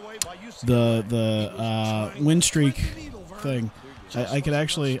the win streak thing. I could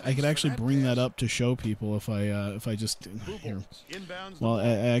actually bring that up to show people if I just here. Well, I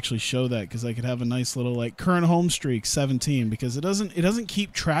actually show that because I could have a nice little like current home streak 17 because it doesn't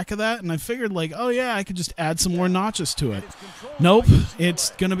keep track of that, and I figured like, oh yeah, I could just add some more notches to it. Nope, it's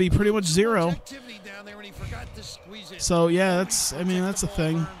gonna be pretty much 0. So yeah, that's the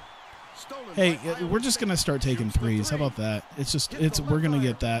thing. Hey, we're just gonna start taking threes. How about that? We're gonna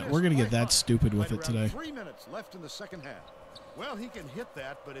get that stupid with it today. 3 minutes left in the second half. Well, he can hit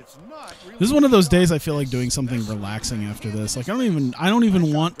that, but it's not really. This is one of those days I feel like doing something relaxing after this. Like I don't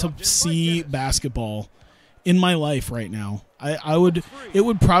even want to see basketball in my life right now. It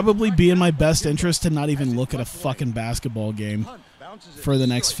would probably be in my best interest to not even look at a fucking basketball game for the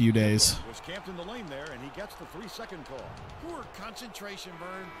next few days. Was camped in the lane there, and he gets the 3-second call. Poor concentration,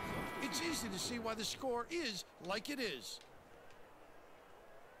 Vern. It's easy to see why the score is like it is.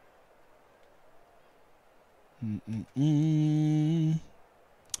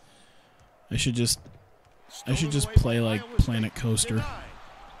 I should just play like Planet Coaster.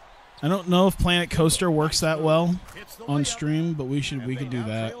 I don't know if Planet Coaster works that well on stream, but we could do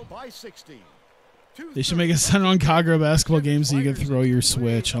that. They should make a San Juan Kagura basketball game so you can throw your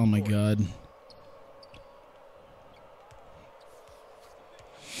Switch. Oh my god.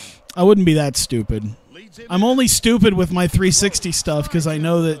 I wouldn't be that stupid. I'm only stupid with my 360 stuff because I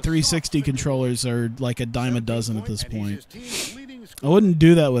know that 360 controllers are like a dime a dozen at this point. I wouldn't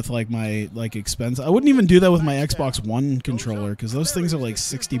do that with like my expense. I wouldn't even do that with my Xbox One controller because those things are like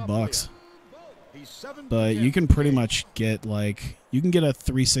 $60. But you can pretty much get you can get a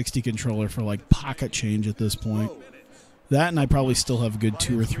 360 controller for like pocket change at this point. That, and I probably still have a good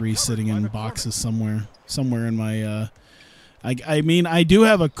 2 or 3 sitting in boxes somewhere in my. I mean, I do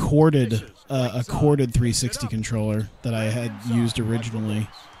have a corded 360 controller that I had used originally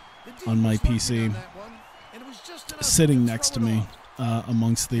on my PC, sitting next to me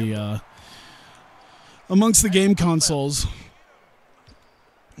amongst the game consoles.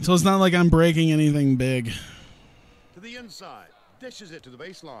 So it's not like I'm breaking anything big. To the inside, dishes it to the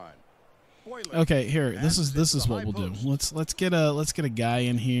baseline. Okay, here. This is what we'll do. Let's get a guy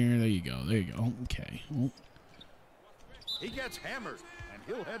in here. There you go. Okay. Well, he gets hammered, and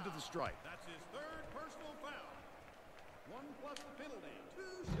he'll head to the strike. That's his 3rd personal foul. 1 plus the penalty. 2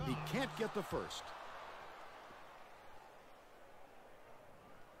 shots. He can't get the first.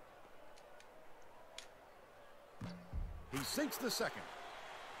 He sinks the second.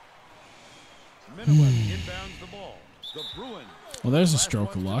 Miniweather inbounds the ball. The Bruins. Well, there's a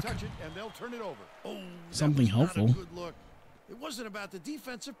stroke of luck. And they'll turn it over. Oh, something helpful. Not a good look. It wasn't about the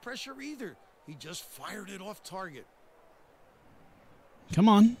defensive pressure either. He just fired it off target. Come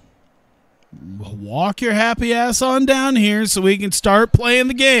on. Walk your happy ass on down here so we can start playing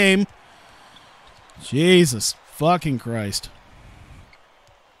the game. Jesus fucking Christ.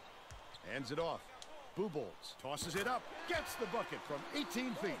 Hands it off. Boobles tosses it up. Gets the bucket from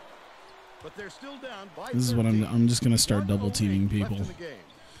 18 feet. But they're still down by This is what I'm just going to start double teaming people. I'm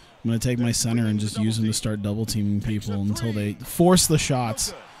going to take my center and just use him to start double teaming people until they force the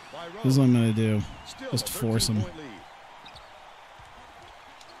shots. This is what I'm going to do. Just force them.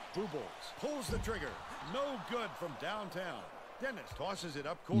 Boobles pulls the trigger. No good from downtown. Dennis tosses it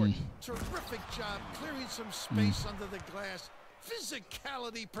up court. Terrific job clearing some space under the glass.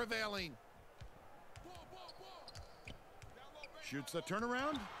 Physicality prevailing. Shoots the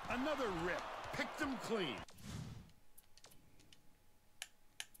turnaround. Another rip. Picked them clean.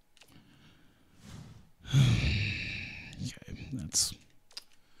 Okay, that's...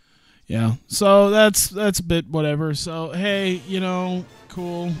 Yeah, so that's a bit whatever. So, hey, you know,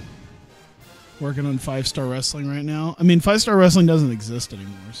 cool. Working on 5-star wrestling right now. I mean, 5-star wrestling doesn't exist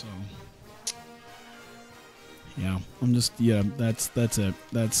anymore, so... Yeah, I'm just, yeah, that's it.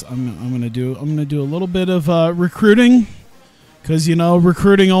 I'm gonna do a little bit of recruiting, because, you know,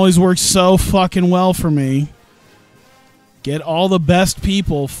 recruiting always works so fucking well for me. Get all the best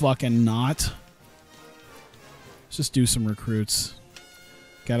people, fucking not. Let's just do some recruits.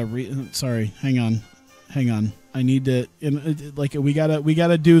 Sorry, hang on. I need to, like, we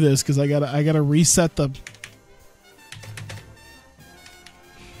gotta do this, because I gotta reset the.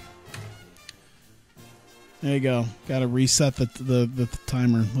 There you go. Got to reset the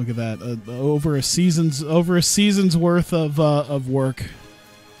timer. Look at that. Over a season's worth of work.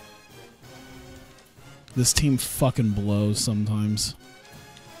 This team fucking blows sometimes.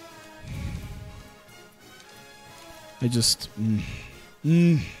 I just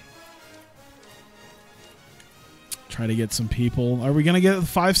try to get some people. Are we gonna get the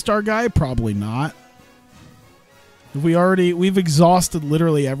 5-star guy? Probably not. We've exhausted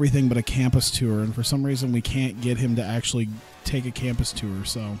literally everything but a campus tour, and for some reason we can't get him to actually take a campus tour,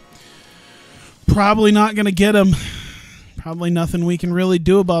 so probably not going to get him. Probably nothing we can really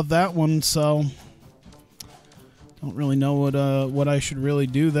do about that one, so don't really know what I should really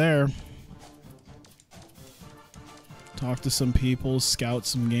do there. Talk to some people, scout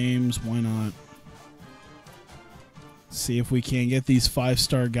some games, why not? See if we can't get these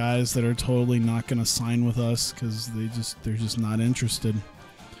 5-star guys that are totally not going to sign with us because they're just not interested.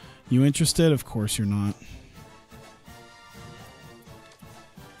 You interested? Of course you're not.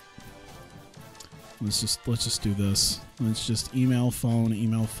 Let's just do this. Let's just email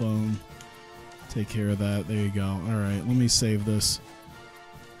phone. Take care of that. There you go. All right, let me save this.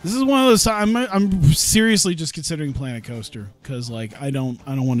 This is one of those times I'm seriously just considering playing a coaster because, like, I don't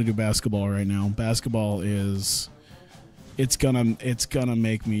want to do basketball right now. Basketball is. It's gonna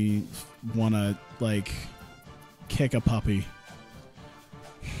make me wanna, like, kick a puppy.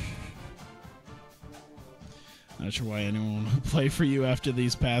 Not sure why anyone would play for you after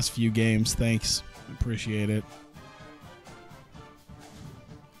these past few games. Thanks, appreciate it.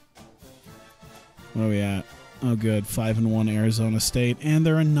 Where are we at? Oh, good. 5-1 Arizona State, and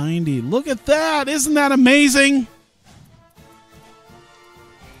they're a 90. Look at that! Isn't that amazing?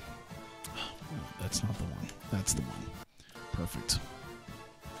 Oh, that's not the one. That's the one. Perfect.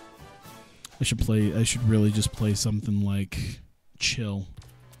 I should really just play something like chill.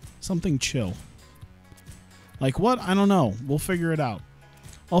 Something chill. Like what? I don't know. We'll figure it out.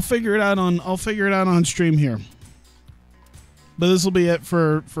 I'll figure it out on stream here. But this will be it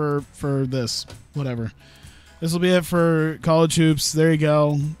for this. Whatever. This will be it for College Hoops. There you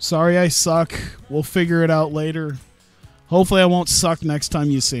go. Sorry I suck. We'll figure it out later. Hopefully I won't suck next time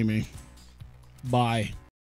you see me. Bye.